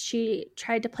States. She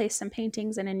tried to place some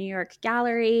paintings in a New York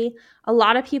gallery. A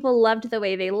lot of people loved the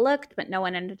way they looked, but no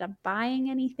one ended up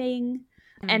buying anything.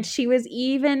 And she was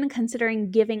even considering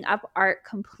giving up art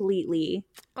completely,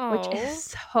 which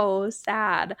is so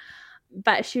sad.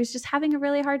 But she was just having a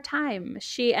really hard time.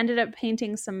 She ended up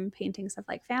painting some paintings of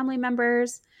like family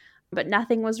members, but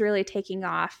nothing was really taking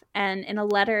off. And in a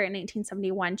letter in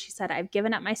 1871, she said, "I've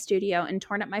given up my studio and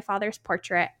torn up my father's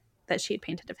portrait that she had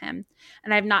painted of him.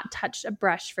 And I've not touched a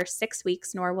brush for 6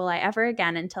 weeks, nor will I ever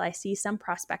again until I see some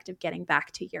prospect of getting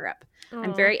back to Europe.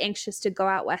 I'm very anxious to go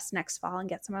out west next fall and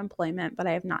get some employment, but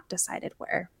I have not decided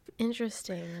where."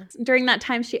 Interesting. During that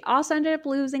time, she also ended up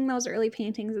losing those early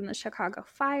paintings in the Chicago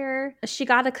Fire. She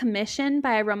got a commission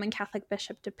by a Roman Catholic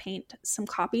bishop to paint some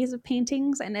copies of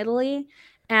paintings in Italy,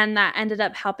 and that ended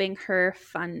up helping her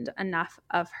fund enough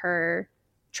of her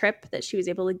trip that she was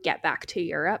able to get back to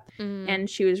Europe. And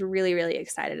she was really, really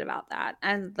excited about that.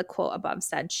 As the quote above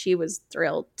said, she was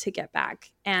thrilled to get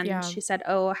back. And she said,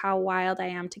 "Oh, how wild I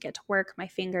am to get to work. My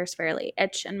fingers fairly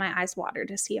itch and my eyes water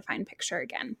to see a fine picture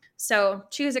again." So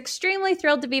she was extremely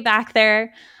thrilled to be back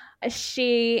there.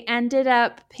 She ended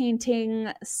up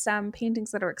painting some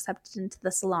paintings that were accepted into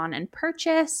the salon and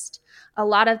purchased. A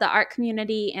lot of the art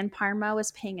community in Parma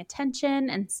was paying attention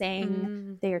and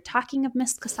saying they are talking of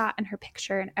Miss Cassatt and her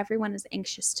picture, and everyone is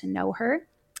anxious to know her.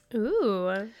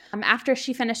 Ooh. After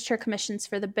she finished her commissions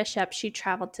for the bishop, she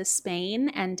traveled to Spain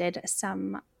and did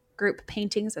some group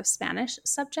paintings of Spanish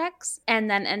subjects,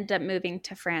 and then ended up moving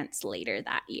to France later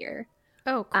that year.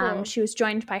 Oh, cool. She was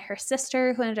joined by her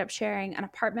sister, who ended up sharing an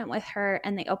apartment with her,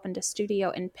 and they opened a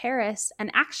studio in Paris. And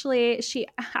actually, she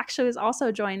was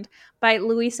also joined by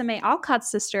Louisa May Alcott's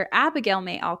sister, Abigail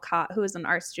May Alcott, who was an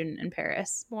art student in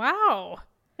Paris. Wow.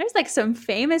 There's like some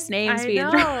famous names being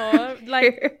thrown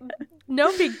like,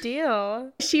 no big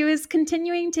deal. She was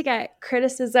continuing to get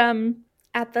criticism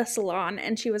at the salon,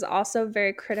 and she was also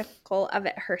very critical of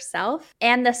it herself.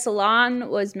 And the salon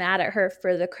was mad at her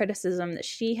for the criticism that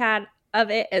she had of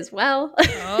it as well.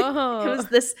 It was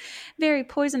this very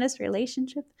poisonous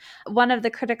relationship. One of the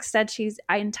critics said she's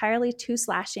entirely too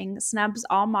slashing, snubs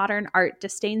all modern art,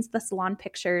 disdains the salon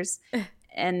pictures,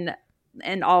 and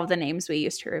all of the names we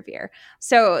used to revere.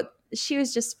 So she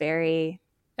was just very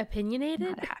opinionated,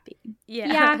 not happy.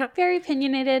 Yeah, very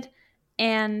opinionated,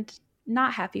 and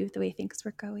not happy with the way things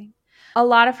were going. A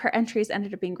lot of her entries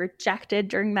ended up being rejected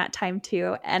during that time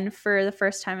too. And for the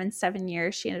first time in 7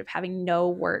 years, she ended up having no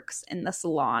works in the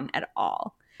salon at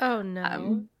all. Oh,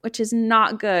 no. Which is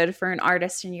not good for an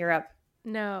artist in Europe.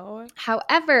 No.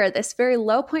 However, this very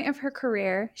low point of her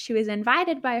career, she was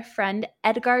invited by a friend,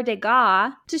 Edgar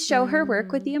Degas, to show her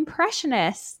work with the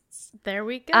Impressionists. There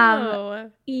we go.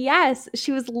 Yes,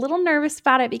 she was a little nervous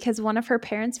about it because one of her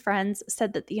parents' friends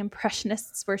said that the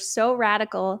Impressionists were so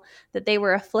radical that they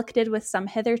were afflicted with some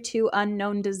hitherto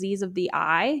unknown disease of the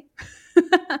eye.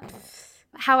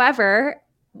 However,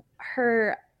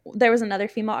 there was another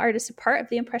female artist a part of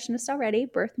the Impressionists already,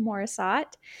 Berthe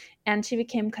Morisot, and she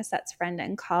became Cassatt's friend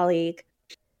and colleague.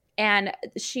 And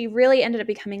she really ended up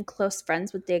becoming close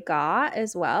friends with Degas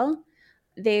as well.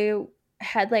 They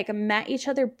had like met each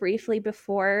other briefly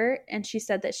before, and she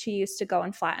said that she used to go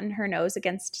and flatten her nose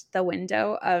against the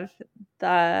window of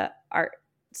the art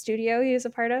studio he was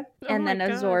a part of, and then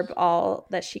absorb all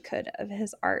that she could of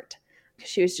his art.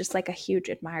 She was just like a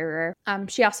huge admirer.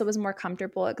 She also was more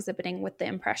comfortable exhibiting with the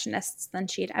Impressionists than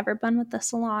she had ever been with the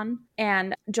Salon,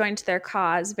 and joined their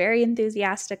cause very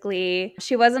enthusiastically.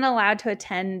 She wasn't allowed to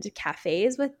attend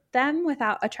cafes with them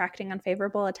without attracting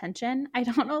unfavorable attention. I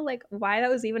don't know like why that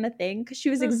was even a thing, because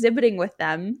she was exhibiting with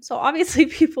them. So obviously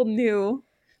people knew.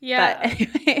 Yeah. But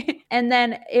anyway. And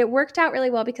then it worked out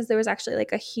really well because there was actually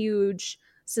like a huge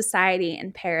society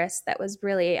in Paris that was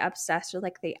really obsessed with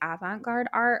like the avant-garde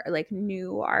art or like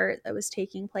new art that was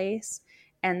taking place.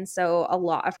 And so a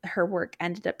lot of her work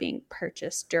ended up being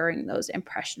purchased during those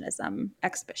Impressionism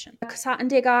exhibitions. Cassatt and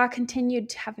Degas continued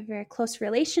to have a very close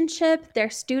relationship. Their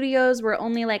studios were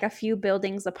only like a few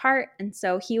buildings apart. And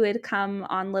so he would come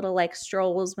on little like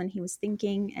strolls when he was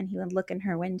thinking, and he would look in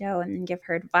her window and give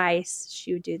her advice.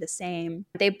 She would do the same.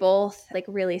 They both like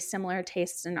really similar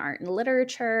tastes in art and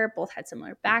literature, both had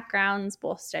similar backgrounds,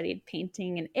 both studied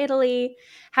painting in Italy.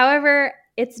 However,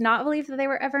 it's not believed that they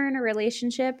were ever in a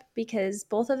relationship because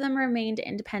both of them remained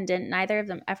independent. Neither of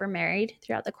them ever married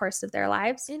throughout the course of their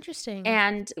lives. Interesting.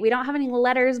 And we don't have any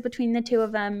letters between the two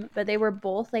of them, but they were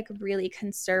both like really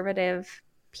conservative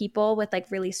people with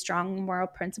like really strong moral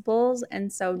principles.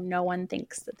 And so no one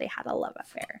thinks that they had a love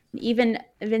affair. Even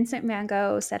Vincent Van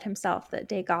Gogh said himself that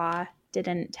Degas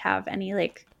didn't have any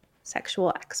like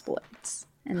sexual exploits,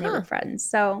 and they were friends.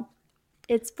 So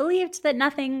it's believed that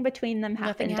nothing between them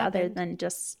happened other than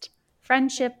just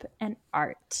friendship and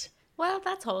art. Well,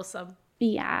 that's wholesome.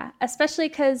 Yeah, especially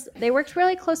because they worked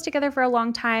really close together for a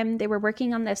long time. They were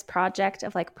working on this project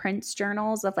of like prints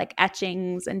journals of like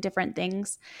etchings and different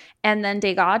things. And then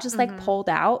Degas just like pulled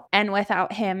out. And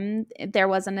without him, there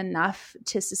wasn't enough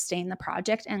to sustain the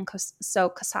project. And so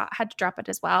Cassatt had to drop it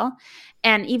as well.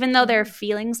 And even though their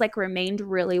feelings like remained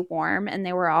really warm and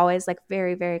they were always like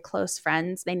very, very close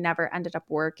friends, they never ended up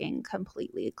working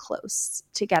completely close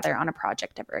together on a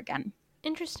project ever again.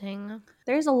 Interesting.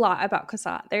 There's a lot about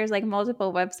Cassatt. There's like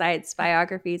multiple websites,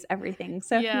 biographies, everything.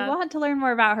 So if you want to learn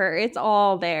more about her, it's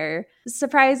all there.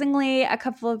 Surprisingly, a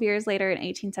couple of years later in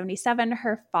 1877,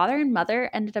 her father and mother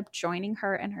ended up joining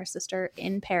her and her sister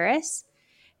in Paris.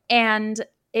 And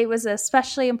it was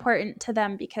especially important to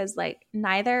them because like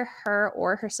neither her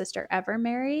or her sister ever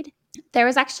married. There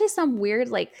was actually some weird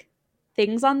like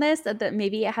things on this that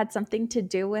maybe it had something to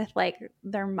do with like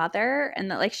their mother, and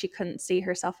that like she couldn't see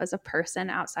herself as a person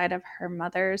outside of her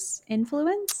mother's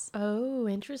influence. Oh,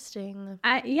 interesting.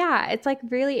 Yeah, it's like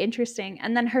really interesting.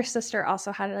 And then her sister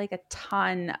also had like a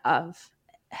ton of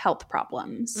health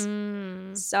problems.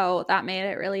 So that made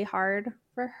it really hard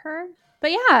for her.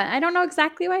 But yeah, I don't know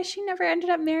exactly why she never ended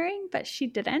up marrying, but she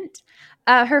didn't.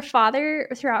 Her father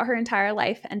throughout her entire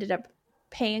life ended up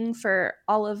paying for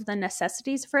all of the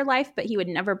necessities of her life, but he would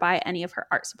never buy any of her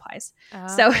art supplies.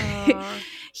 So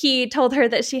he told her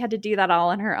that she had to do that all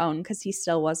on her own because he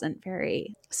still wasn't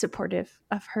very supportive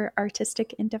of her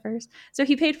artistic endeavors. So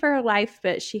he paid for her life,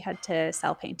 but she had to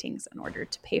sell paintings in order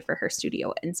to pay for her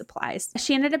studio and supplies.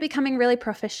 She ended up becoming really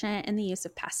proficient in the use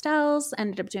of pastels,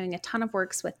 ended up doing a ton of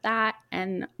works with that,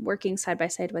 and working side by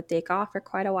side with Degas for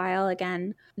quite a while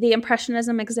again. The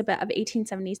Impressionism exhibit of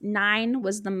 1879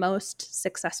 was the most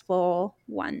successful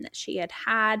one that she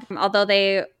had, although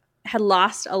they had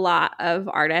lost a lot of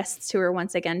artists who were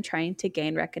once again trying to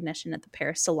gain recognition at the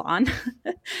Paris Salon.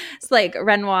 It's like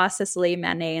Renoir, Sisley,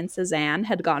 Manet, and Cézanne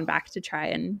had gone back to try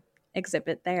and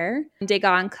exhibit there.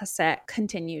 Degas and Cassatt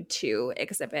continued to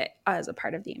exhibit as a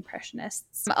part of the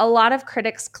Impressionists. A lot of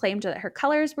critics claimed that her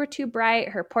colors were too bright,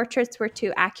 her portraits were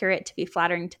too accurate to be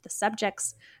flattering to the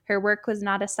subjects, her work was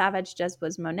not as savage as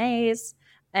was Monet's.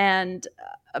 and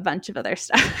a bunch of other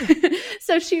stuff.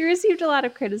 So she received a lot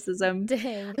of criticism.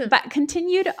 Dang. But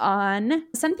continued on.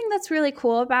 Something that's really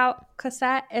cool about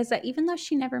Cassatt is that even though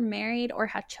she never married or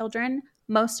had children,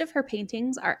 most of her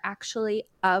paintings are actually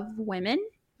of women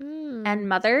and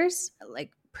mothers,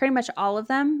 like pretty much all of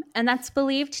them. And that's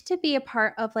believed to be a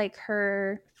part of like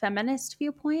her feminist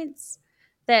viewpoints,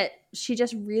 that she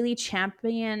just really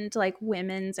championed like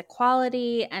women's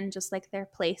equality and just like their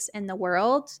place in the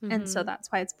world. And so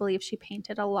that's why it's believed she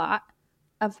painted a lot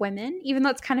of women, even though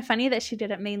it's kind of funny that she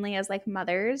did it mainly as like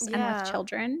mothers and with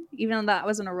children, even though that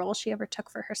wasn't a role she ever took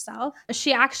for herself.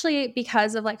 She actually,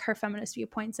 because of like her feminist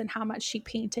viewpoints and how much she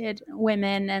painted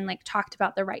women and like talked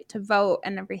about the right to vote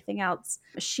and everything else,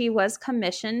 she was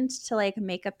commissioned to like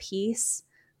make a piece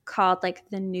called like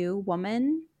The New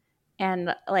Woman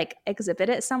and like exhibit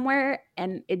it somewhere,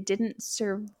 and it didn't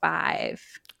survive.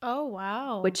 Oh,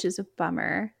 wow. Which is a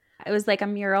bummer. It was like a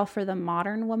mural for the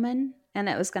modern woman, and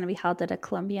it was going to be held at a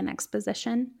Columbian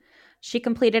exposition. She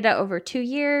completed it over 2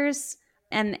 years,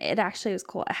 and it actually was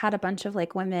cool. It had a bunch of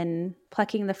like women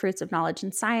plucking the fruits of knowledge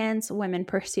and science, women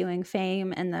pursuing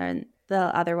fame, and then the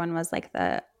other one was like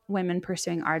the women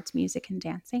pursuing arts, music, and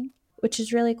dancing, which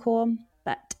is really cool.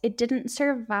 But it didn't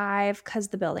survive because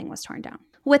the building was torn down.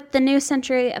 With the new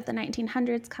century of the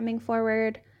 1900s coming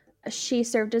forward, she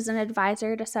served as an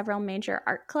advisor to several major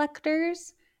art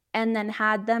collectors and then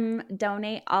had them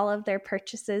donate all of their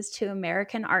purchases to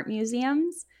American art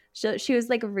museums. So she was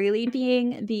like really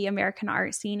being the American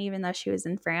art scene, even though she was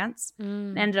in France.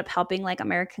 Ended up helping like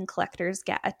American collectors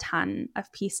get a ton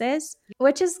of pieces,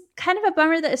 which is kind of a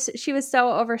bummer that she was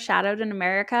so overshadowed in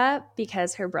America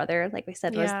because her brother, like we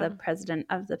said, was the president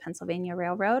of the Pennsylvania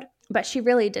Railroad. But she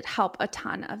really did help a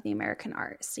ton of the American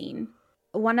art scene.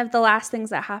 One of the last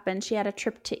things that happened, she had a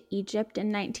trip to Egypt in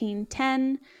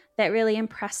 1910 that really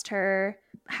impressed her.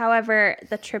 However,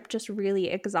 the trip just really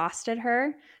exhausted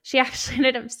her. She actually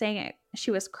ended up saying she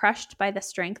was crushed by the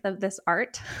strength of this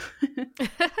art.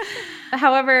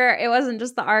 However, it wasn't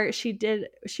just the art. She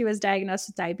was diagnosed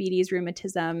with diabetes,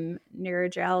 rheumatism,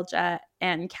 neuralgia,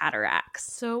 and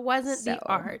cataracts. So it wasn't the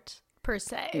art per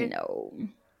se. No.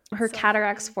 Her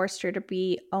cataracts forced her to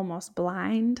be almost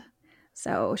blind.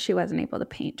 So she wasn't able to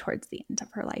paint towards the end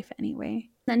of her life anyway.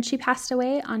 Then she passed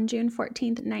away on June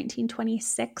 14th,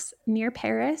 1926 near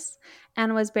Paris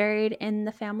and was buried in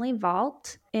the family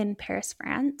vault in Paris,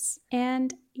 France.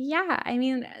 And yeah, I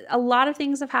mean, a lot of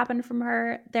things have happened from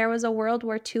her. There was a World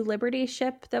War II Liberty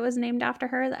ship that was named after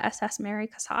her, the SS Mary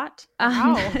Cassatt.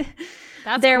 Wow.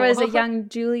 That's there cool. was a young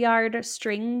Juilliard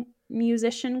string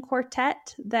musician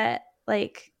quartet that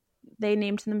like they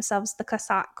named themselves the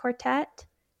Cassatt Quartet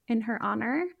in her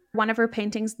honor. One of her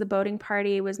paintings, The Boating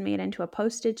Party, was made into a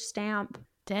postage stamp.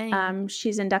 Dang.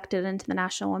 She's inducted into the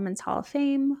National Women's Hall of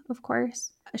Fame, of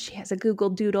course. She has a Google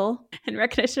Doodle in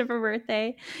recognition of her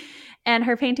birthday. And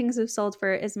her paintings have sold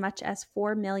for as much as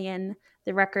 $4 million,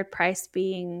 the record price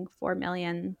being $4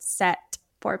 million set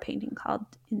for a painting called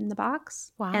In the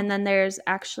Box. Wow. And then there's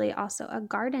actually also a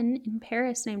garden in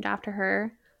Paris named after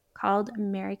her called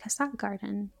Mary Cassatt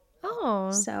Garden. Oh.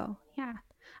 So, yeah.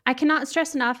 I cannot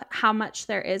stress enough how much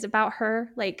there is about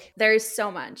her. Like, there's so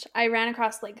much. I ran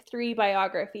across like 3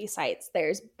 biography sites.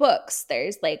 There's books.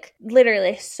 There's like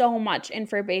literally so much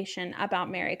information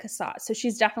about Mary Cassatt. So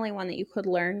she's definitely one that you could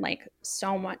learn like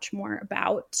so much more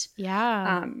about.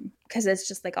 Yeah. Because it's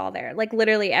just like all there. Like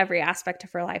literally every aspect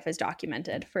of her life is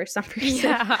documented for some reason.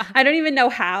 Yeah. I don't even know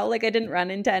how. Like I didn't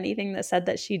run into anything that said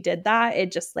that she did that.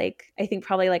 It just like, I think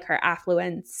probably like her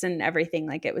affluence and everything.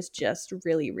 Like it was just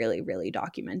really, really, really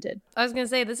documented. I was going to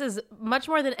say, this is much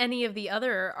more than any of the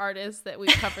other artists that we've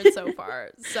covered so far.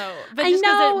 So, but just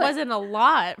because it wasn't a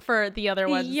lot for the other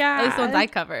ones, at least the ones I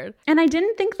covered. And I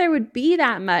didn't think there would be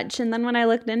that much. And then when I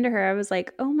looked into her, I was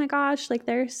like, oh my gosh, like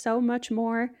there's so much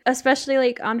more, especially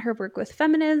like on her work with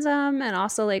feminism and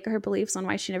also like her beliefs on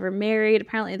why she never married.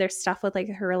 Apparently there's stuff with like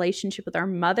her relationship with her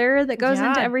mother that goes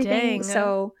into everything. Dang.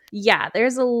 So yeah,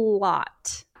 there's a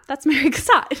lot. That's Mary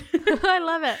Cassatt. I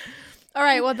love it. All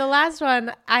right. Well, the last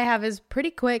one I have is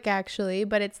pretty quick, actually,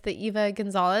 but it's the Eva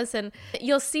Gonzalez. And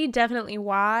you'll see definitely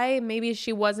why maybe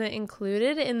she wasn't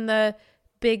included in the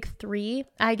big 3,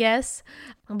 I guess.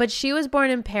 But she was born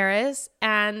in Paris,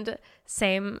 and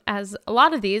same as a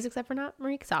lot of these, except for not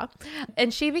Marie Cassatt.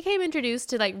 And she became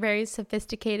introduced to like very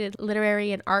sophisticated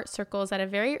literary and art circles at a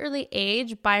very early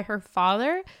age by her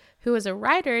father, who was a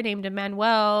writer named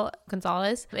Emmanuel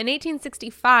Gonzalès. In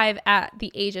 1865, at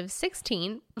the age of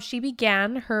 16, she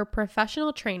began her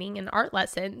professional training and art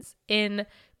lessons in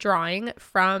drawing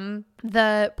from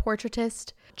the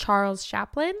portraitist Charles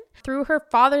Chaplin. Through her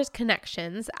father's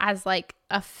connections as like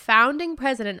a founding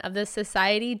president of the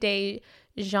Société des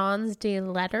Gens de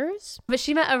Lettres. But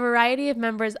she met a variety of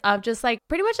members of just like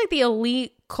pretty much like the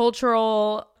elite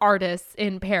cultural artists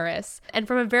in Paris. And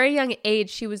from a very young age,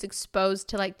 she was exposed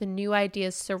to like the new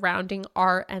ideas surrounding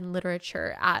art and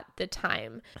literature at the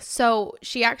time. So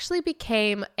she actually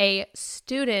became a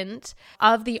student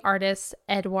of the artist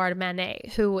Edouard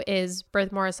Manet, who is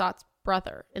Berthe Morisot's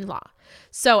brother-in-law.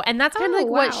 So, and that's kind of like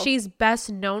what she's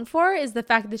best known for, is the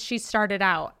fact that she started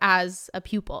out as a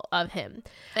pupil of him.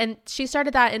 And she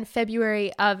started that in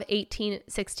February of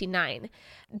 1869.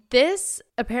 This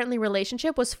apparently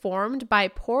relationship was formed by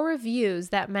poor reviews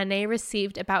that Manet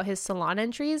received about his salon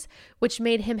entries, which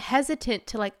made him hesitant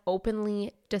to like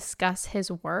openly discuss his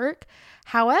work.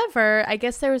 However, I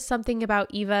guess there was something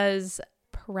about Eva's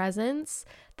presence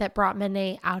that brought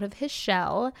Manet out of his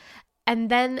shell. And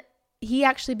then he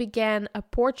actually began a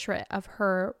portrait of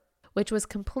her, which was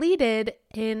completed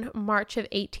in March of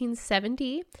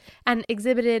 1870 and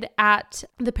exhibited at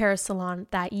the Paris Salon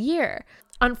that year.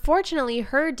 Unfortunately,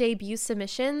 her debut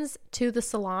submissions to the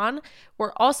Salon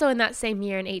were also in that same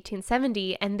year in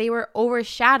 1870, and they were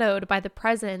overshadowed by the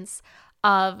presence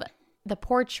of the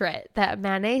portrait that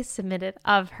Manet submitted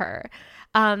of her.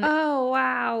 Oh,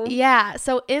 wow. Yeah.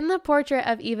 So in the portrait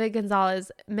of Eva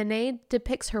Gonzalez, Manet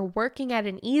depicts her working at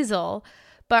an easel,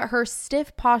 but her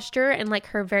stiff posture and like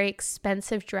her very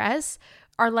expensive dress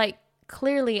are like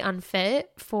clearly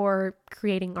unfit for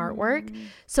creating artwork.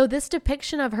 So this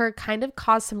depiction of her kind of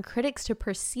caused some critics to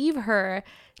perceive her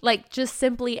like just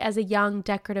simply as a young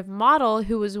decorative model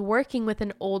who was working with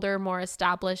an older, more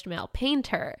established male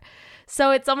painter.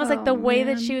 So it's almost like the way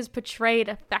that she was portrayed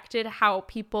affected how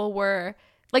people were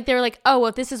like, they were like, oh, well,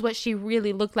 if this is what she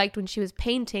really looked like when she was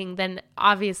painting, then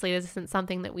obviously this isn't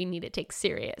something that we need to take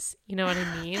serious. You know what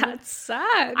I mean? That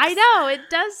sucks. I know, it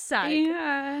does suck.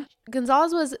 Yeah.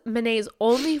 Gonzalez was Manet's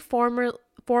only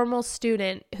formal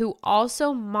student who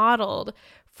also modeled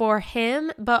for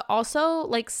him, but also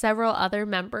like several other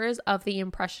members of the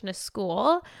Impressionist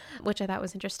school, which I thought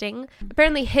was interesting.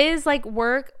 Apparently his like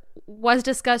work was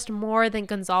discussed more than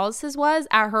Gonzalez's was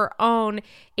at her own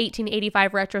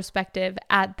 1885 retrospective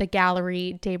at the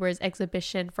Galerie des Beaux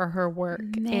exhibition for her work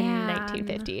in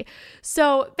 1950.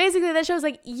 So basically that shows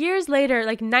like years later,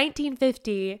 like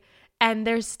 1950, and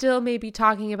they're still maybe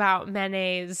talking about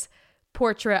Manet's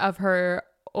portrait of her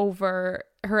over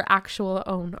her actual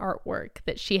own artwork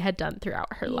that she had done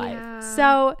throughout her life.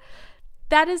 So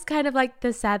that is kind of like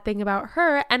the sad thing about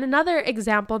her. And another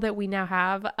example that we now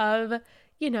have of,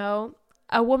 you know,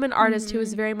 a woman artist who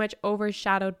is very much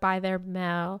overshadowed by their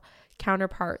male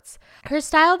counterparts. Her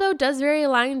style, though, does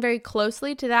align very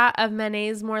closely to that of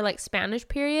Manet's more like Spanish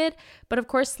period, but of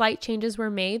course slight changes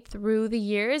were made through the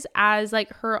years as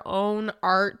like her own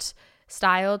art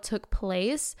style took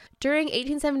place. During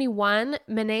 1871,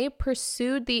 Manet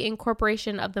pursued the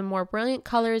incorporation of the more brilliant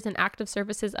colors and active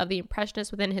surfaces of the Impressionists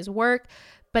within his work.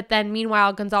 But then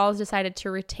meanwhile, Gonzalez decided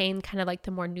to retain kind of like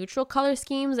the more neutral color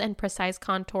schemes and precise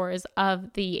contours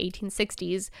of the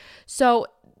 1860s. So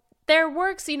their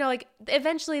works, you know, like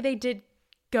eventually they did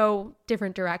go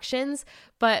different directions.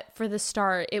 But for the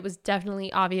start, it was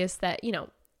definitely obvious that, you know,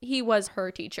 he was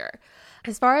her teacher.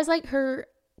 As far as like her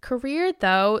career,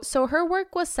 though, so her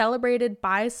work was celebrated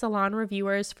by salon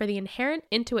reviewers for the inherent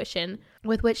intuition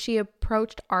with which she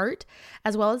approached art,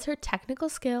 as well as her technical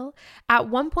skill. At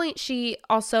one point, she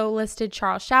also listed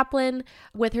Charles Chaplin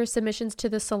with her submissions to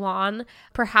the Salon,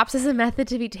 perhaps as a method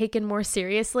to be taken more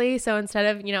seriously. So instead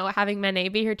of, you know, having Manet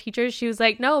be her teacher, she was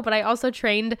like, no, but I also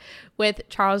trained with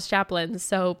Charles Chaplin,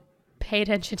 so pay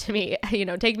attention to me, you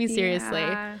know, take me seriously.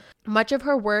 Yeah. Much of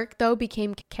her work, though,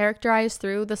 became characterized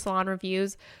through the Salon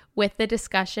reviews with the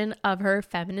discussion of her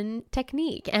feminine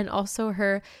technique and also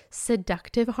her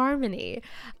seductive harmony.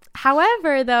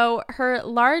 However, though, her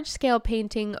large-scale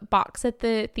painting Box at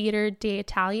the Theatre des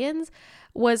Italiens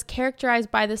was characterized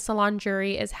by the Salon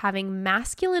jury as having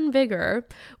masculine vigor,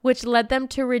 which led them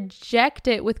to reject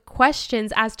it with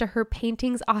questions as to her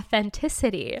painting's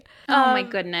authenticity. Oh my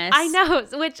goodness. I know,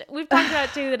 which we've talked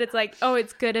about too, that it's like, oh,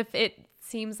 it's good if it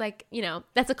seems like, you know,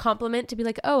 that's a compliment to be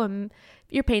like, oh,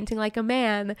 you're painting like a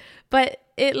man. But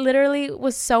it literally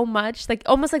was so much, like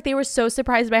almost like they were so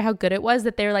surprised by how good it was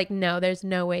that they were like, no, there's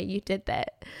no way you did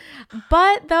that.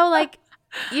 But though, like,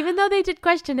 even though they did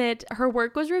question it, her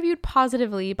work was reviewed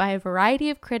positively by a variety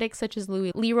of critics such as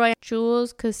Louis Leroy,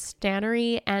 Jules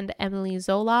Castanery, and Emily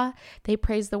Zola. They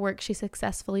praised the work she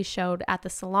successfully showed at the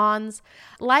salons.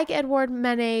 Like Edouard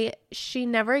Manet, she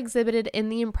never exhibited in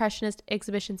the Impressionist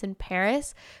exhibitions in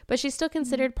Paris, but she's still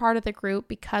considered part of the group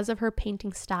because of her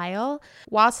painting style.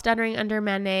 While stuttering under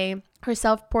Manet, Her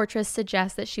self-portraits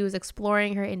suggest that she was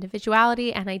exploring her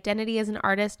individuality and identity as an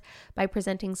artist by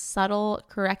presenting subtle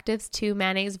correctives to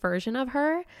Manet's version of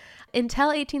her. Until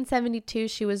 1872,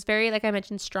 she was very, like I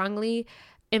mentioned, strongly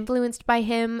influenced by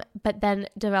him, but then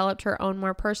developed her own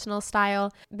more personal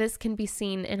style. This can be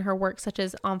seen in her work such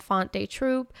as Enfant des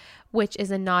Troupes, which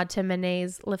is a nod to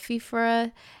Manet's Le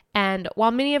Fifre. And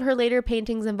while many of her later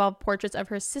paintings involve portraits of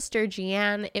her sister,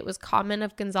 Jeanne, it was common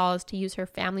of Gonzalès to use her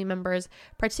family members,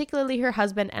 particularly her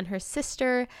husband and her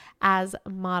sister, as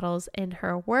models in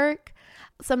her work.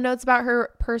 Some notes about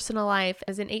her personal life.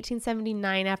 As in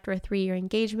 1879, after a 3-year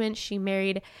engagement, she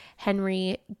married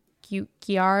Henry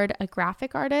Guillard, a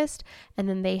graphic artist, and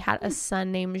then they had a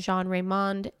son named Jean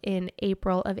Raymond in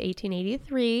April of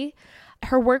 1883.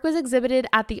 Her work was exhibited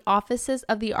at the offices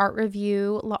of the art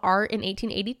review L'Art in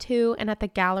 1882 and at the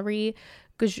Gallery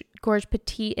Georges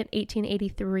Petit in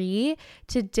 1883.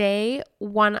 Today,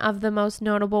 one of the most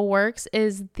notable works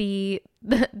is the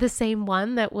same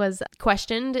one that was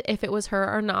questioned if it was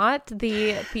her or not,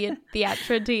 the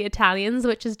Theatre des Italiens,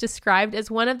 which is described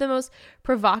as one of the most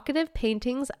provocative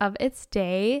paintings of its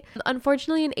day.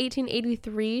 Unfortunately, in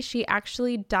 1883, she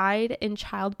actually died in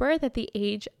childbirth at the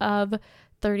age of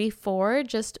 34,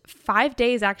 just 5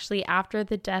 days actually after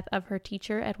the death of her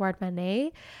teacher, Edouard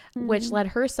Manet, which led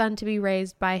her son to be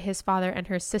raised by his father and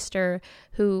her sister,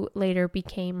 who later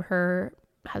became her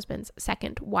husband's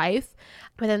second wife.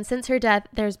 But then since her death,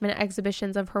 there's been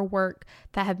exhibitions of her work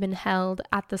that have been held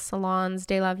at the Salons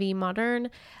de la Vie Moderne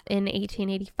in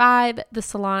 1885, the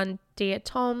Salon des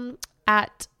Atomes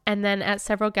and then at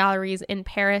several galleries in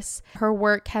Paris. Her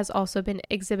work has also been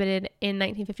exhibited in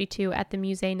 1952 at the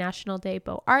Musée National des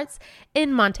Beaux-Arts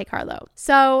in Monte Carlo.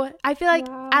 So I feel like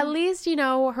at least,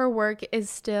 her work is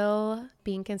still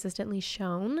being consistently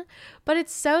shown, but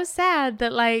it's so sad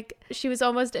that like she was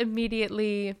almost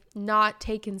immediately not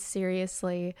taken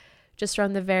seriously just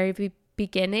from the very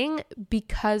beginning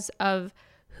because of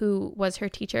who was her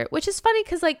teacher, which is funny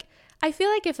because like I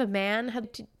feel like if a man had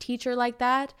a teacher like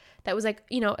that was like,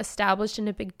 established in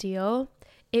a big deal,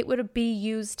 it would be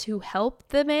used to help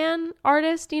the man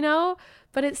artist,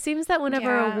 but it seems that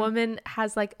whenever a woman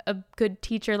has like a good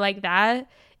teacher like that,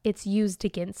 it's used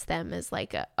against them as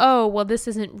like this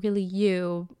isn't really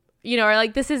you, or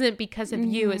like this isn't because of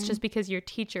you, it's just because your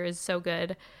teacher is so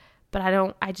good. But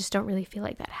I just don't really feel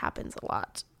like that happens a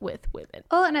lot with women.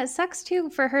 Oh, and it sucks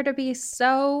too for her to be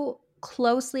so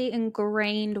closely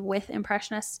ingrained with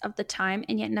Impressionists of the time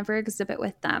and yet never exhibit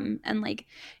with them. And like,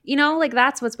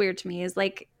 that's what's weird to me is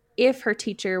like, if her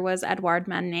teacher was Edouard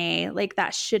Manet, like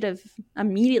that should have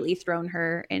immediately thrown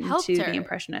her into the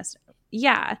Impressionist.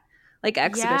 Yeah. Like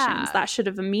exhibitions. Yeah. That should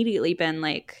have immediately been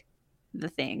like the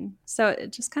thing. So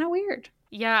it's just kind of weird.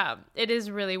 Yeah, it is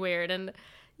really weird. And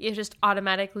it's just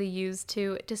automatically used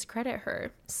to discredit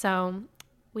her. So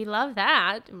we love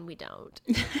that and we don't.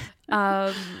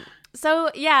 So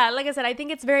yeah, like I said, I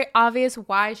think it's very obvious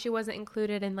why she wasn't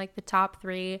included in like the top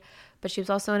 3, but she was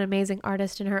also an amazing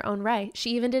artist in her own right.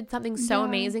 She even did something so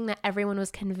amazing that everyone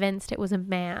was convinced it was a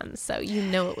man. So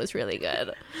it was really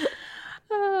good.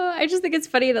 I just think it's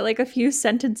funny that like a few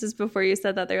sentences before you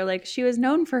said that, they're like, she was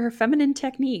known for her feminine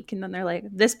technique. And then they're like,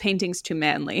 this painting's too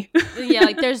manly. Yeah,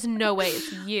 like there's no way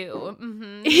it's you.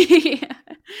 Mm-hmm. Yeah.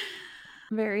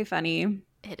 Very funny.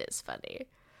 It is funny.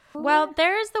 Well,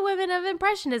 there's the women of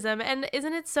Impressionism, and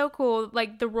isn't it so cool,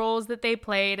 like, the roles that they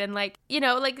played, and, like,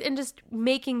 and just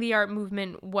making the art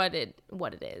movement what it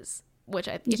is, which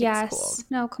I think is cool.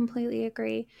 No, completely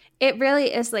agree. It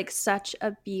really is, like, such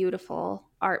a beautiful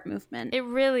art movement. It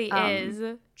really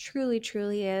is. Truly,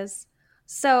 truly is.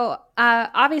 So,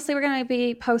 obviously, we're going to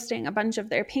be posting a bunch of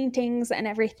their paintings and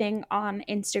everything on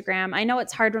Instagram. I know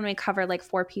it's hard when we cover, like,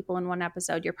 4 people in one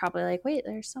episode. You're probably like, wait,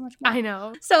 there's so much more. I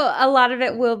know. So, a lot of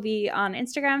it will be on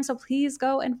Instagram. So, please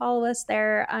go and follow us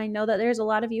there. I know that there's a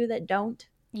lot of you that don't.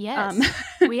 Yes.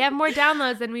 We have more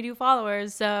downloads than we do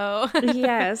followers, so.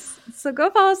 Yes. So, go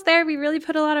follow us there. We really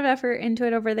put a lot of effort into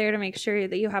it over there to make sure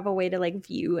that you have a way to, like,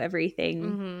 view everything.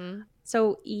 Mm-hmm.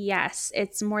 So, yes,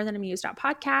 it's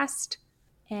morethanamuse.podcast.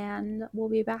 And we'll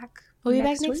be back. We'll be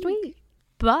back next week.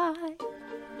 Bye.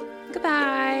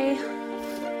 Goodbye.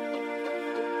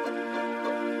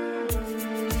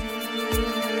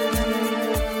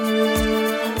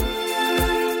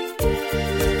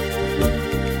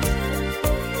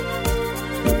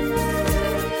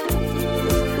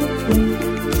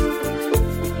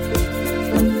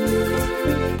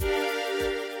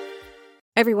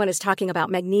 Everyone is talking about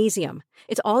magnesium.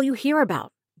 It's all you hear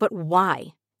about. But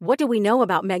why? What do we know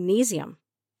about magnesium?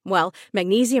 Well,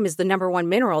 magnesium is the #1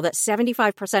 mineral that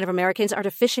 75% of Americans are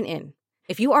deficient in.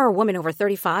 If you are a woman over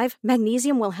 35,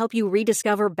 magnesium will help you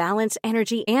rediscover balance,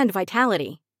 energy, and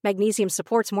vitality. Magnesium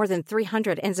supports more than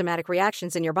 300 enzymatic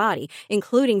reactions in your body,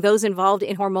 including those involved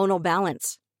in hormonal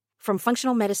balance. From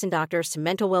functional medicine doctors to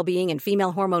mental well-being and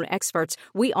female hormone experts,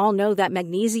 we all know that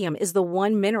magnesium is the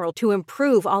one mineral to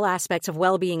improve all aspects of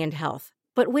well-being and health.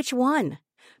 But which one?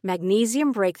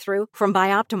 Magnesium Breakthrough from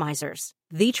Bioptimizers,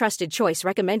 the trusted choice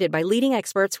recommended by leading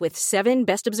experts with 7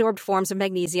 best-absorbed forms of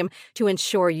magnesium to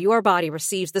ensure your body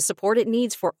receives the support it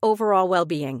needs for overall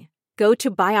well-being. Go to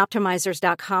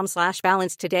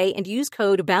bioptimizers.com/balance today and use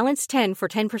code BALANCE10 for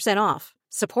 10% off.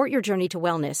 Support your journey to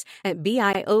wellness at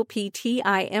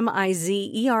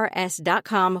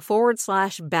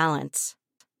bioptimizers.com/balance.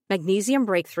 Magnesium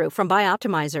Breakthrough from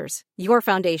Bioptimizers, your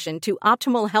foundation to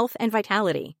optimal health and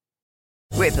vitality.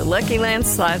 With the Lucky Land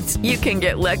Slots, you can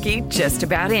get lucky just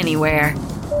about anywhere.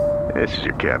 This is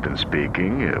your captain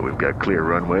speaking. We've got clear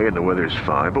runway and the weather's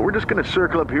fine, but we're just going to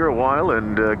circle up here a while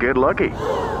and get lucky.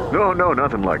 No,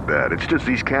 nothing like that. It's just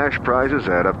these cash prizes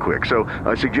add up quick. So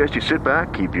I suggest you sit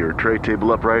back, keep your tray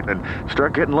table upright, and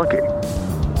start getting lucky.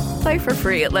 Play for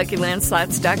free at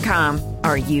LuckyLandSlots.com.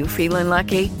 Are you feeling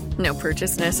lucky? No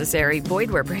purchase necessary.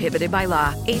 Void where prohibited by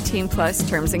law. 18+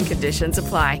 terms and conditions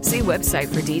apply. See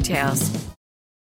website for details.